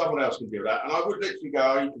 Someone else can do that, and I would literally go,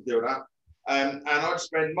 "Oh, you can do that." And I'd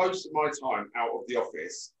spend most of my time out of the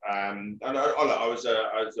office. And I was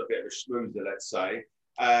a bit of a schmoozer, let's say.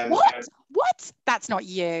 What? That's not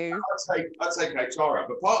you. I'd take HR out,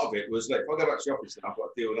 but part of it was like, if I go back to the office, then I've got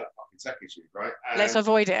to deal with that fucking tech issue, right? Let's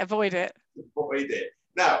avoid it. Avoid it.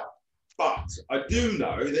 Now, but I do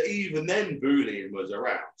know that even then Boolean was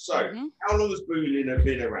around. So how long has Boolean have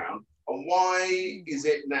been around, and why is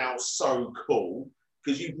it now so cool?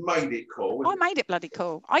 Because you've made it cool. I made it bloody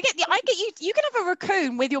cool. I get you. You can have a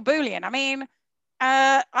raccoon with your Boolean. I mean,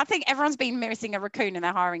 I think everyone's been missing a raccoon in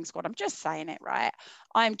their hiring squad. I'm just saying it, right?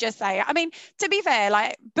 I'm just saying. I mean, to be fair,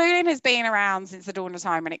 like Boolean has been around since the dawn of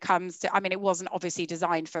time when it comes to, I mean, it wasn't obviously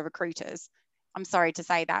designed for recruiters. I'm sorry to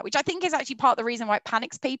say that, which I think is actually part of the reason why it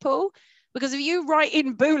panics people. Because if you write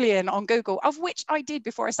in Boolean on Google, of which I did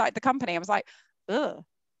before I started the company, I was like, ugh.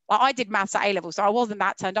 Well, I did maths at A-level, so I wasn't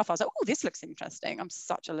that turned off. I was like, oh, this looks interesting. I'm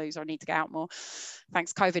such a loser. I need to get out more.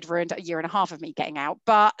 Thanks, COVID ruined a year and a half of me getting out.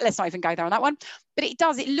 But let's not even go there on that one. But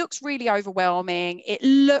it looks really overwhelming. It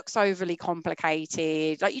looks overly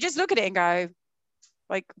complicated. Like, you just look at it and go,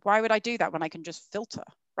 like, why would I do that when I can just filter,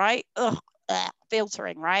 right? Ugh.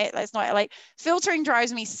 Filtering, right? That's not like, filtering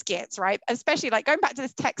drives me skits, right? Especially like going back to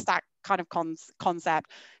this tech stack kind of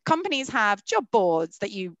concept. Companies have job boards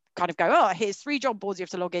that you kind of go, oh, here's 3 job boards you have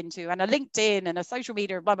to log into, and a LinkedIn and a social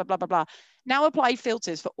media, blah, blah, blah, blah, blah. Now apply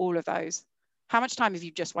filters for all of those. How much time have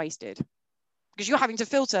you just wasted? Because you're having to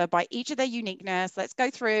filter by each of their uniqueness. Let's go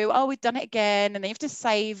through, oh, we've done it again. And then you have to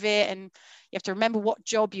save it. And you have to remember what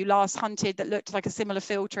job you last hunted that looked like a similar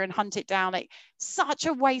filter and hunt it down. Like, such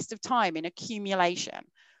a waste of time in accumulation.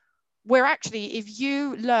 Where actually, if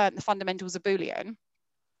you learn the fundamentals of Boolean,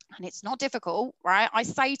 and it's not difficult, right? I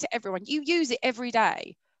say to everyone, you use it every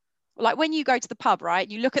day. Like when you go to the pub, right?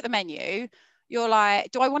 You look at the menu, you're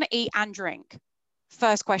like, do I want to eat and drink?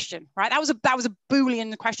 First question, right? That was a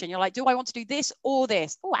Boolean question. You're like, do I want to do this or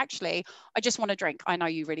this? Oh, actually, I just want to drink. I know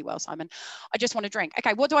you really well, Simon. I just want to drink.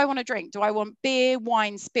 Okay, what do I want to drink? Do I want beer,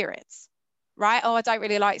 wine, spirits? Right? Oh, I don't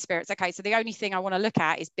really like spirits. Okay, so the only thing I want to look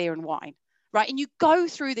at is beer and wine, right? And you go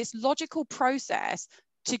through this logical process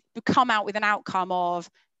to come out with an outcome of,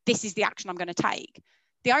 this is the action I'm going to take.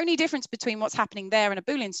 The only difference between what's happening there and a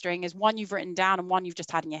Boolean string is one you've written down and one you've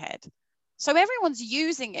just had in your head. So everyone's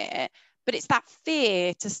using it, but it's that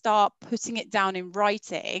fear to start putting it down in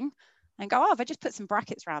writing and go, oh, if I just put some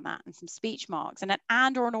brackets around that and some speech marks and an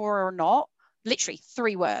and or an or not, literally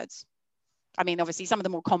 3 words. I mean, obviously some of the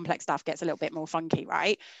more complex stuff gets a little bit more funky,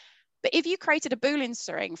 right? But if you created a Boolean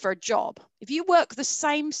string for a job, if you work the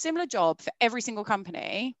similar job for every single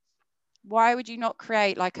company, why would you not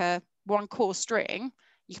create like a 1 core string?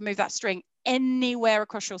 You can move that string anywhere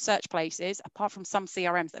across your search places, apart from some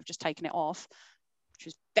CRMs that have just taken it off, which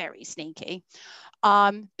is very sneaky.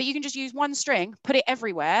 But you can just use one string, put it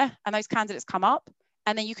everywhere, and those candidates come up,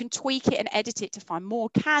 and then you can tweak it and edit it to find more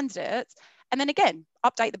candidates. And then again,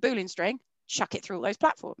 update the Boolean string, chuck it through all those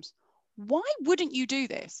platforms. Why wouldn't you do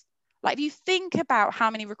this? Like, if you think about how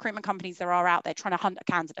many recruitment companies there are out there trying to hunt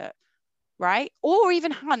a candidate, right? Or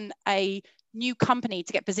even hunt a new company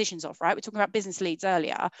to get positions off, right? We're talking about business leads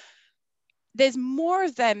earlier. There's more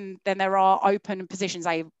of them than there are open positions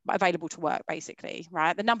available to work, basically,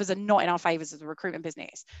 right? The numbers are not in our favor as a recruitment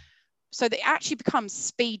business. So they actually become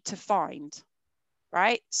speed to find,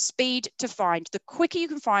 right? Speed to find. The quicker you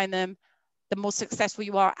can find them, the more successful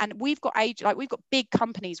you are. And we've got big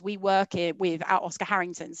companies we work with at Oscar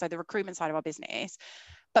Harrington, so the recruitment side of our business.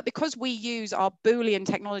 But because we use our Boolean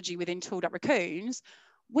technology within Tooled Up Raccoons,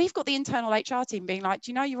 we've got the internal HR team being like,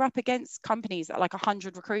 do you know you're up against companies that are like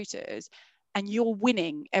 100 recruiters and you're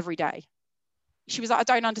winning every day? She was like, I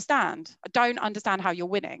don't understand how you're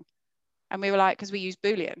winning. And we were like, because we use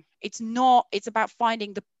Boolean. It's about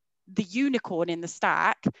finding the unicorn in the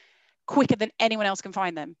stack quicker than anyone else can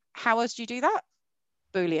find them. How else do you do that?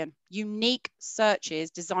 Boolean. Unique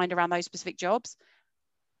searches designed around those specific jobs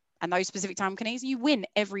and those specific companies. You win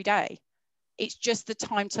every day. It's just the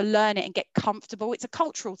time to learn it and get comfortable. It's a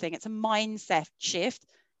cultural thing. It's a mindset shift.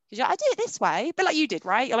 Because I do it this way, but like you did,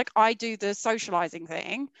 right? You're like, I do the socializing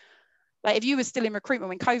thing. Like, if you were still in recruitment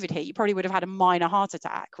when COVID hit, you probably would have had a minor heart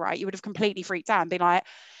attack, right? You would have completely freaked out and been like,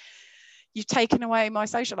 you've taken away my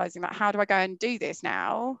socializing. Like, how do I go and do this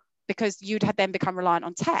now? Because you'd had then become reliant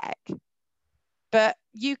on tech. But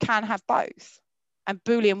you can have both. And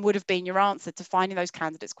Boolean would have been your answer to finding those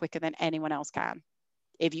candidates quicker than anyone else can,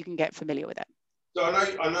 if you can get familiar with it. So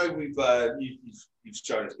I know you've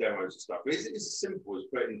shown us demos and stuff, but is it as simple as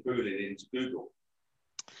putting Boolean into Google?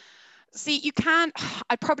 See, you can,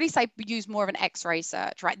 I'd probably say use more of an X-ray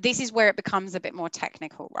search, right? This is where it becomes a bit more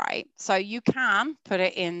technical, right? So you can put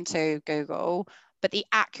it into Google, but the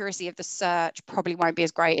accuracy of the search probably won't be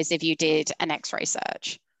as great as if you did an X-ray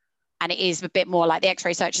search. And it is a bit more like, the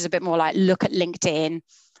X-ray search is a bit more like, look at LinkedIn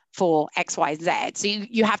for X, Y, Z. So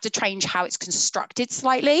you have to change how it's constructed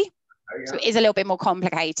slightly. Oh, yeah. So it is a little bit more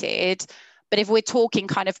complicated. But if we're talking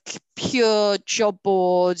kind of pure job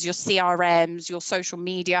boards, your CRMs, your social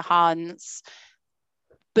media hunts,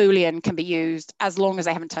 Boolean can be used as long as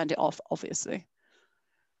they haven't turned it off, obviously.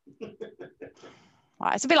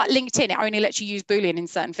 Right, it's a bit like LinkedIn. It only lets you use Boolean in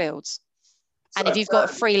certain fields. And if you've got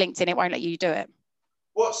a free LinkedIn, it won't let you do it.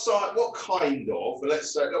 What kind of,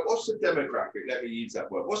 let's say, what's the demographic? Let me use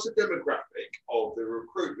that word. What's the demographic of the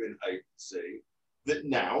recruitment agency that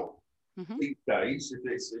now, these days,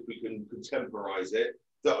 if we can contemporize it,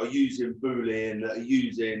 that are using Boolean, that are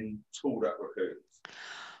using Tooled Up Raccoons?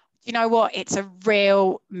 You know what? It's a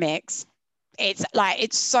real mix.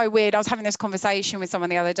 It's so weird. I was having this conversation with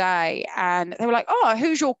someone the other day and they were like, oh,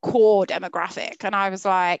 who's your core demographic? And I was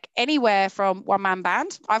like, anywhere from one-man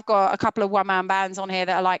band. I've got a couple of one-man bands on here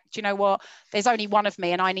that are like, do you know what? There's only one of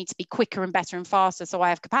me and I need to be quicker and better and faster so I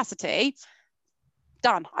have capacity.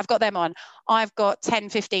 Done. I've got them on. I've got 10,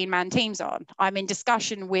 15-man teams on. I'm in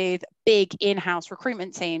discussion with big in-house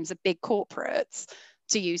recruitment teams of big corporates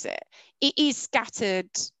to use it. It is scattered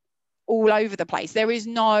all over the place. There is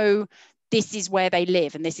no, this is where they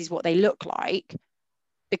live and this is what they look like,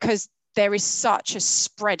 because there is such a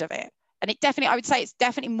spread of it. And it definitely, I would say it's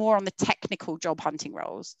definitely more on the technical job hunting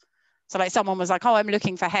roles. So like someone was like, oh, I'm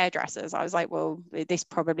looking for hairdressers. I was like, well, this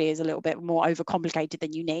probably is a little bit more overcomplicated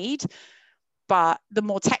than you need. But the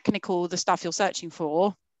more technical the stuff you're searching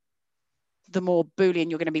for, the more Boolean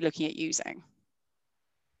you're going to be looking at using.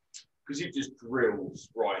 Because it just drills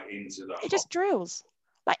right into that. It just drills.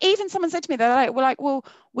 Like even someone said to me, they're like, well,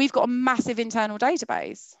 we've got a massive internal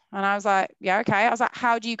database. And I was like, yeah, okay. I was like,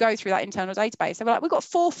 how do you go through that internal database? They were like, we've got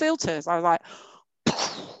 4 filters. I was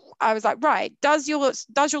like, right, does your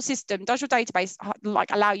system, does your database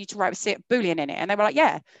like allow you to write a Boolean in it? And they were like,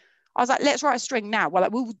 yeah. I was like, let's write a string now. Well,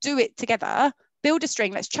 like, we'll do it together, build a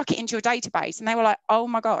string, let's chuck it into your database. And they were like, oh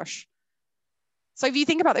my gosh. So if you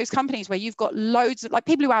think about those companies where you've got loads of, like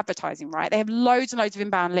people who are advertising, right? They have loads and loads of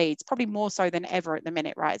inbound leads, probably more so than ever at the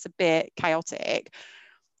minute, right? It's a bit chaotic.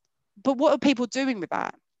 But what are people doing with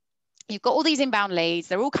that? You've got all these inbound leads,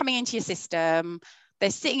 they're all coming into your system,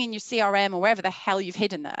 they're sitting in your CRM or wherever the hell you've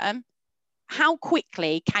hidden them. How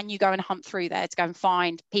quickly can you go and hunt through there to go and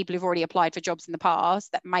find people who've already applied for jobs in the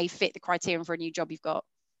past that may fit the criteria for a new job you've got?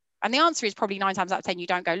 And the answer is probably 9 times out of 10, you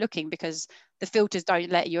don't go looking because the filters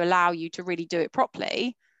don't allow you to really do it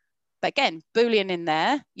properly. But again, Boolean in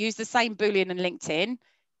there, use the same Boolean in LinkedIn,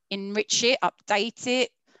 enrich it, update it.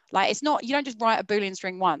 Like, it's not, you don't just write a Boolean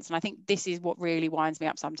string once. And I think this is what really winds me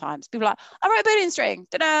up sometimes. People are like, I wrote a Boolean string,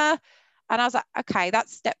 ta-da. And I was like, okay,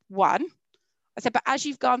 that's step one. I said, but as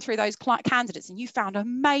you've gone through those candidates and you found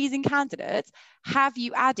amazing candidates, have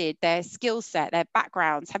you added their skill set, their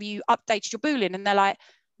backgrounds? Have you updated your Boolean? And they're like,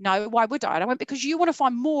 no, why would I? And I went, because you want to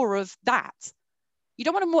find more of that. You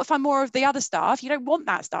don't want to find more of the other stuff. You don't want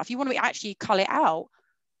that stuff. You want to actually cull it out,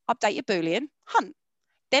 update your Boolean, hunt.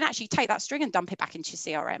 Then actually take that string and dump it back into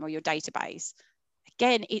your CRM or your database.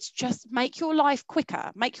 Again, it's just make your life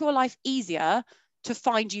quicker, make your life easier to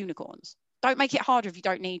find unicorns. Don't make it harder if you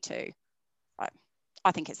don't need to.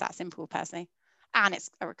 I think it's that simple personally. And it's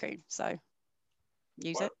a raccoon, so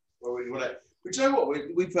use it. Well, but you know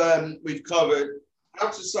what? We've covered how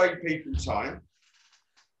to save people time,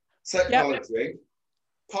 technology,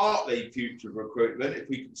 partly future recruitment, if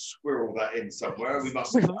we can squirrel that in somewhere, we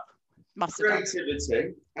must have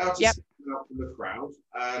creativity, how to stand out from the crowd,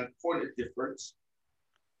 and point of difference.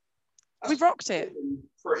 We've rocked it.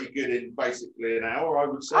 Pretty good in basically an hour, I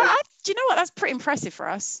would say. Do you know what? That's pretty impressive for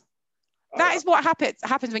us. That is what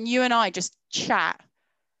happens when you and I just chat.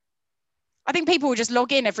 I think people will just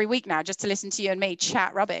log in every week now just to listen to you and me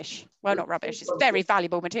chat rubbish. Well, not rubbish. It's very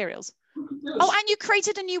valuable materials. Oh, and you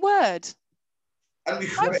created a new word. Don't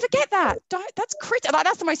forget that. That's critical.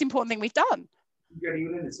 That's the most important thing we've done.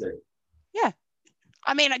 Yeah.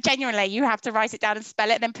 I mean, genuinely, you have to write it down and spell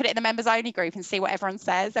it, and then put it in the members only group and see what everyone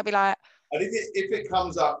says. They'll be like. And if it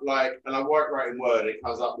comes up like, and I won't write in Word, it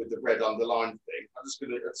comes up with the red underlined thing, I'm just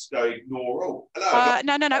going to go ignore all.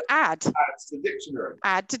 No. Add to dictionary.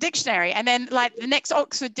 Add to dictionary. And then like the next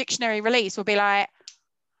Oxford Dictionary release will be like,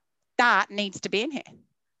 that needs to be in here.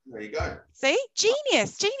 There you go. See?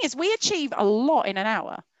 Genius. We achieve a lot in an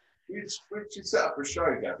hour. We should set up a show,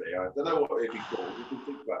 Gabby. I don't know what it'd be called. We can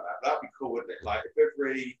think about that. That'd be cool, wouldn't it? Like if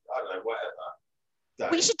every, I don't know, whatever.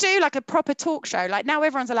 We should do like a proper talk show. Like now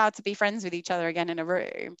everyone's allowed to be friends with each other again in a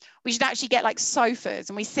room. We should actually get like sofas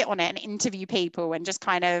and we sit on it and interview people and just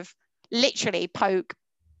kind of literally poke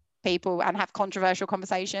people and have controversial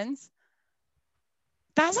conversations.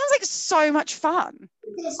 That sounds like so much fun.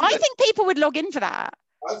 I think people would log in for that.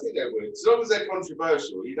 I think they would. As long as they're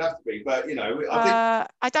controversial, you'd have to be. But, you know,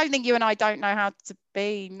 I don't think you and I don't know how to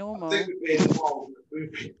be normal. I think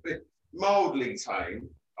we've been mildly tame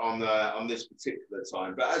on this particular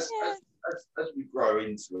time, but as we grow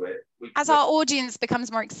into it, as our audience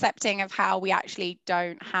becomes more accepting of how we actually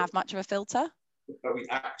don't have much of a filter, but we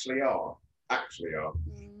actually are.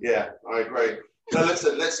 Yeah, I agree. Now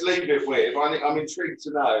listen, let's leave it with. I'm intrigued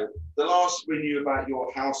to know. The last we knew about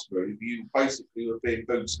your house move, you basically were being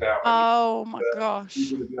booted out. Oh my gosh!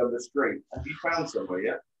 You were going to be on the street. Have you found somewhere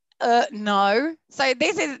yet? No. So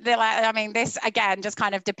this is this again just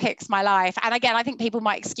kind of depicts my life. And again, I think people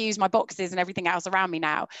might excuse my boxes and everything else around me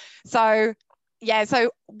now. So yeah,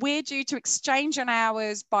 so we're due to exchange on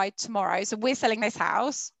ours by tomorrow. So we're selling this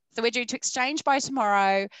house. So we're due to exchange by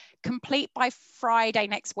tomorrow, complete by Friday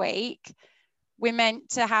next week. We're meant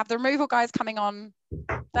to have the removal guys coming on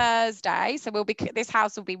Thursday. So this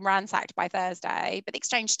house will be ransacked by Thursday, but the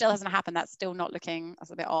exchange still hasn't happened. That's still not looking,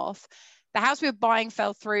 that's a bit off. The house we were buying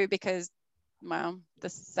fell through because, well, the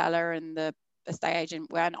seller and the estate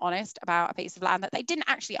agent weren't honest about a piece of land that they didn't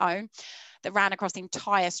actually own that ran across the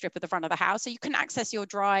entire strip of the front of the house. So you couldn't access your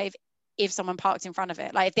drive if someone parked in front of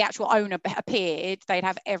it. Like if the actual owner appeared, they'd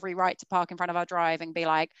have every right to park in front of our drive and be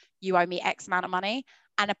like, you owe me X amount of money.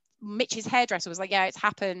 And Mitch's hairdresser was like, yeah, it's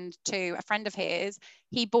happened to a friend of his.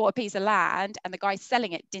 He bought a piece of land and the guy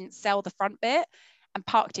selling it didn't sell the front bit and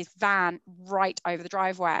parked his van right over the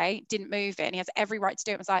driveway, didn't move it. And he has every right to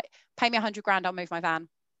do it. It was like, pay me $100,000, I'll move my van.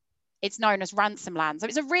 It's known as ransom land. So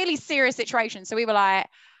it's a really serious situation. So we were like,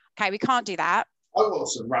 okay, we can't do that. I want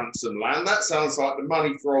some ransom land. That sounds like the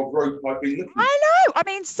money for old rope I've been looking for. I know. I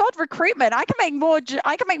mean, sod recruitment. I can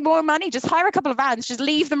make more money. Just hire a couple of vans, just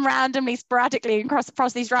leave them randomly, sporadically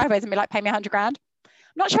across these driveways and be like, pay me $100,000.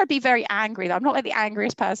 I'm not sure I'd be very angry though. I'm not like the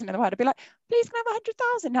angriest person in the world. I'd be like, please can I have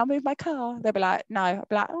 100,000? I'll move my car. They'll be like, no. I'll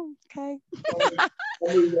be like, oh, okay.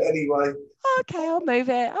 I'll move it anyway. Okay, I'll move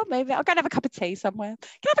it. I'll go and have a cup of tea somewhere.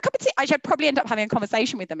 Can I have a cup of tea? Actually, I'd probably end up having a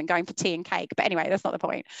conversation with them and going for tea and cake. But anyway, that's not the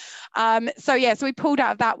point. So we pulled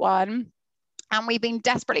out of that one and we've been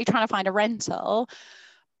desperately trying to find a rental.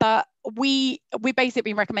 But we basically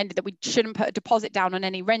been recommended that we shouldn't put a deposit down on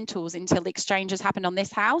any rentals until the exchange has happened on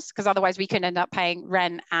this house, because otherwise we can end up paying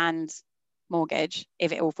rent and mortgage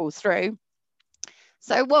if it all falls through.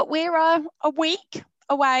 So we're a week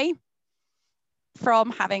away from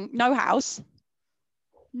having no house,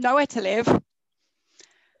 nowhere to live.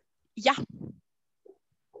 Yeah.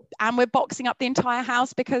 and we're boxing up the entire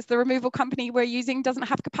house because the removal company we're using doesn't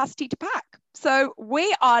have capacity to pack. So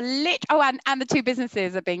we are and the 2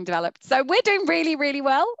 businesses are being developed. So we're doing really, really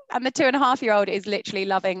well. And the 2.5-year-old is literally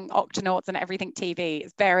loving Octonauts and everything TV.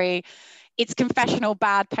 It's confessional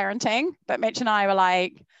bad parenting. But Mitch and I were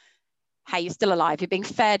like, hey, you're still alive. You're being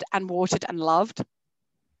fed and watered and loved.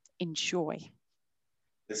 Enjoy.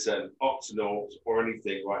 Listen, Octonauts or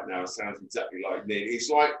anything right now sounds exactly like me.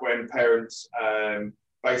 It's like when parents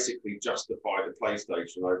basically justify the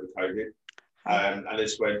PlayStation over COVID. And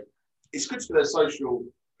it's when it's good for their social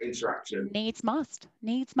interaction. Needs must.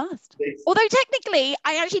 Although technically,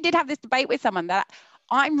 I actually did have this debate with someone that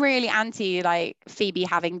I'm really anti like Phoebe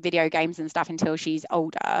having video games and stuff until she's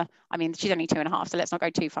older. I mean, she's only 2.5, so let's not go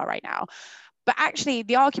too far right now. But actually,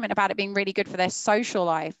 the argument about it being really good for their social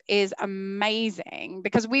life is amazing,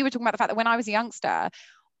 because we were talking about the fact that when I was a youngster,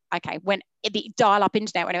 okay, when the dial-up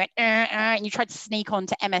internet, when it went, and you tried to sneak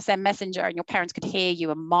onto MSN Messenger and your parents could hear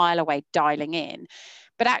you a mile away dialing in.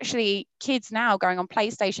 But actually, kids now going on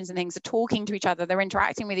PlayStations and things are talking to each other, they're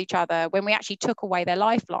interacting with each other, when we actually took away their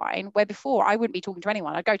lifeline, where before I wouldn't be talking to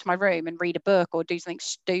anyone. I'd go to my room and read a book or do something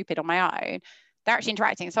stupid on my own. They're actually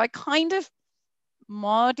interacting. So I kind of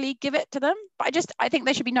mildly give it to them, but I think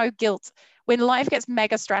there should be no guilt. When life gets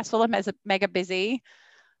mega stressful and mega busy,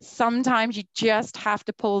 sometimes you just have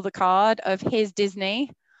to pull the card of here's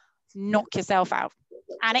Disney, knock yourself out.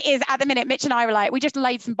 And it is, at the minute, Mitch and I were like, we just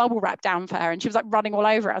laid some bubble wrap down for her and she was like running all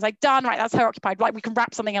over it. I was like, done, right, that's her occupied. Like, we can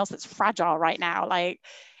wrap something else that's fragile right now. Like,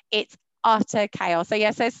 it's utter chaos. So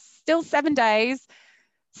yes, there's still 7 days,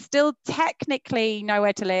 still technically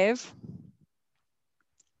nowhere to live.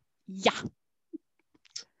 Yeah.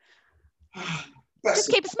 Just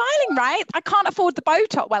keep smiling, right? I can't afford the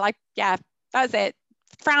Botox. Well, that's it.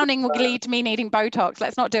 Frowning will lead to me needing Botox.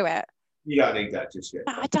 Let's not do it. You don't need that just yet.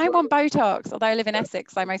 I don't want Botox, although I live in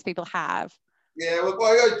Essex, so most people have. Yeah,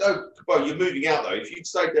 well, you're moving out though. If you'd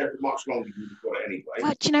stayed there for much longer, you'd have got it anyway.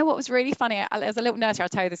 But do you know what was really funny? There was a little nursery. I'll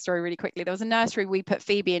tell you the story really quickly. There was a nursery we put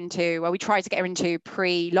Phoebe into, well, we tried to get her into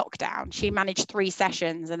pre-lockdown. She managed 3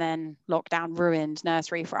 sessions and then lockdown ruined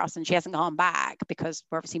nursery for us, and she hasn't gone back because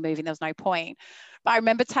we're obviously moving. There was no point. But I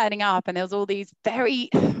remember turning up and there was all these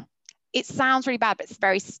it sounds really bad, but it's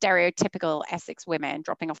very stereotypical Essex women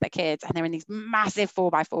dropping off their kids, and they're in these massive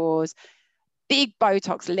 4x4s, big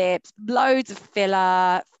Botox lips, loads of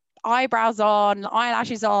filler, eyebrows on,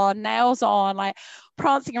 eyelashes on, nails on, like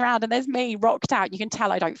prancing around. And there's me rocked out. You can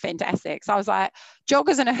tell I don't fit into Essex. I was like,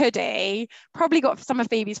 joggers and a hoodie, probably got some of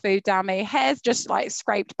Phoebe's food down me, hair's just like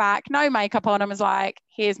scraped back, no makeup on. I was like,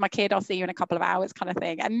 here's my kid, I'll see you in a couple of hours kind of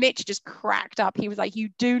thing. And Mitch just cracked up. He was like, you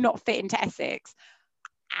do not fit into Essex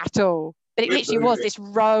at all. But it literally was this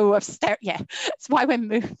row of that's why we're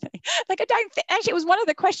moving. Like, I don't think, actually, it was one of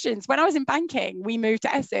the questions when I was in banking, we moved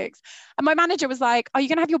to Essex, and my manager was like, are you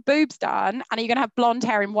going to have your boobs done, and are you going to have blonde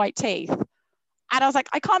hair and white teeth? And I was like,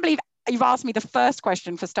 I can't believe you've asked me the first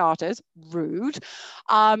question for starters. Rude.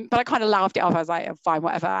 But I kind of laughed it off. I was like, oh, fine,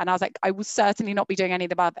 whatever. And I was like, I will certainly not be doing any of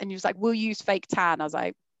the above. And he was like, we'll use fake tan. I was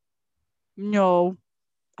like, no,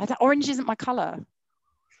 orange isn't my color.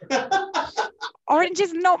 Orange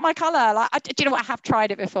is not my color. Like, do you know what? I have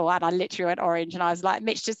tried it before, and I literally went orange, and I was like,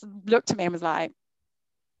 Mitch just looked at me and was like,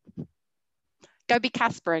 "Go be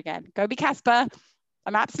Casper again. Go be Casper."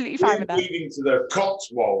 I'm absolutely fine with that. Moving to the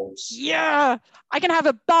Cotswolds. Yeah, I can have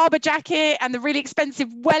a Barber jacket and the really expensive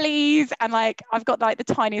wellies, and like I've got like the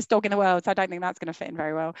tiniest dog in the world, so I don't think that's going to fit in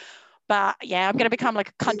very well. But yeah, I'm going to become like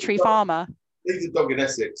a country farmer. Leave the dog in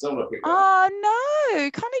Essex. I'm not picking Oh no!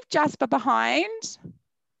 Can't leave Jasper behind.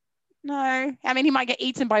 No, I mean, he might get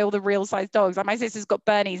eaten by all the real size dogs. Like, my sister's got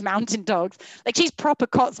Bernese mountain dogs. Like, she's proper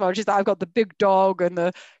Cotswold. She's like, I've got the big dog and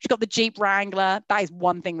she's got the Jeep Wrangler. That is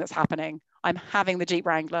one thing that's happening. I'm having the Jeep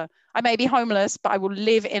Wrangler. I may be homeless, but I will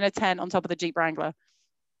live in a tent on top of the Jeep Wrangler.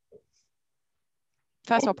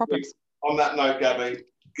 First world problems. On that note, Gabby,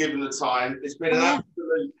 given the time, it's been an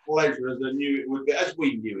absolute pleasure, as I knew it would be, as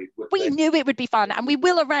we knew it would be. We knew it would be fun, and we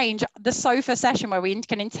will arrange the sofa session where we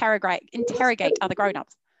can interrogate other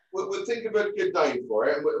grown-ups. We'll think of a good name for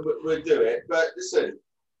it, and we'll do it. But listen,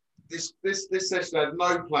 this session had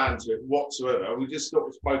no plan to it whatsoever. We just sort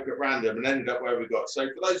of spoke at random and ended up where we got. So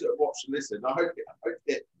for those that have watched and listened, I hope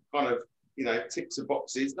it kind of, ticks the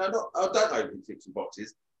boxes. No, I don't hope it ticks the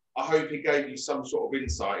boxes. I hope it gave you some sort of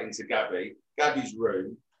insight into Gabby's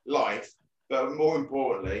room, life, but more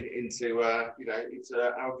importantly, into our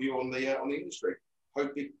view on the industry.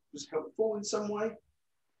 Hope it was helpful in some way.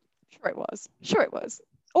 Sure it was.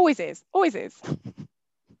 Always is.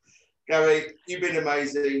 Gary, you've been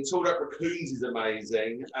amazing. Talled Up Raccoons is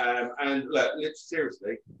amazing. And look,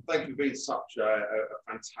 seriously, thank you for being such a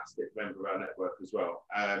fantastic member of our network as well.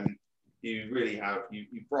 You really have. You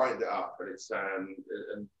brightened it up, and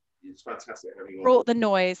it's fantastic having you on. Brought the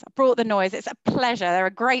noise. It's a pleasure. They're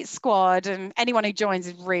a great squad, and anyone who joins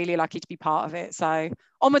is really lucky to be part of it. So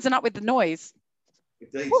onwards and up with the noise.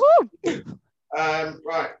 Indeed. Woohoo!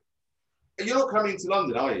 Right. You're not coming to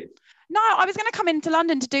London, are you? No, I was going to come into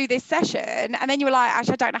London to do this session, and then you were like,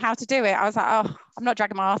 actually, I don't know how to do it. I was like, oh, I'm not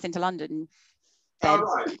dragging my ass into London. Oh,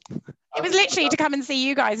 right. It was literally to come and see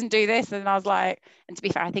you guys and do this. And I was like, and to be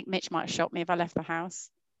fair, I think Mitch might have shot me if I left the house.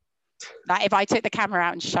 Like if I took the camera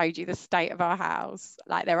out and showed you the state of our house,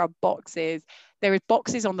 like there are boxes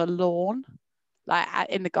on the lawn, like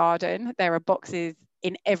in the garden. There are boxes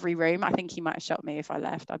in every room. I think he might have shot me if I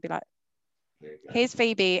left. I'd be like, here's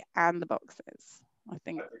Phoebe and the boxes. I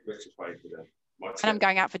think and I'm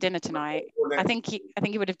going out for dinner tonight. I think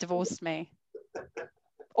he would have divorced me.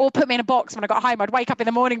 Or put me in a box when I got home. I'd wake up in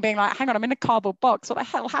the morning being like, hang on, I'm in a cardboard box. What the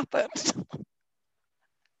hell happened?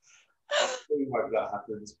 I really hope that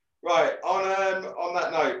happens. Right, on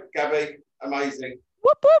that note, Gabby, amazing.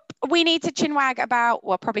 Whoop, whoop. We need to chinwag about,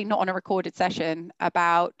 well, probably not on a recorded session,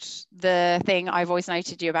 about the thing I voice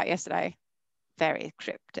noted you about yesterday. Very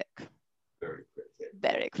cryptic. Very cryptic.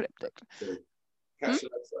 Very cryptic. Catch you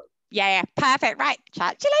later. Yeah, perfect. Right,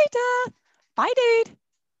 chat to you later. Bye,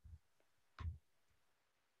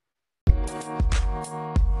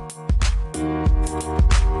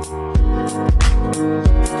 dude.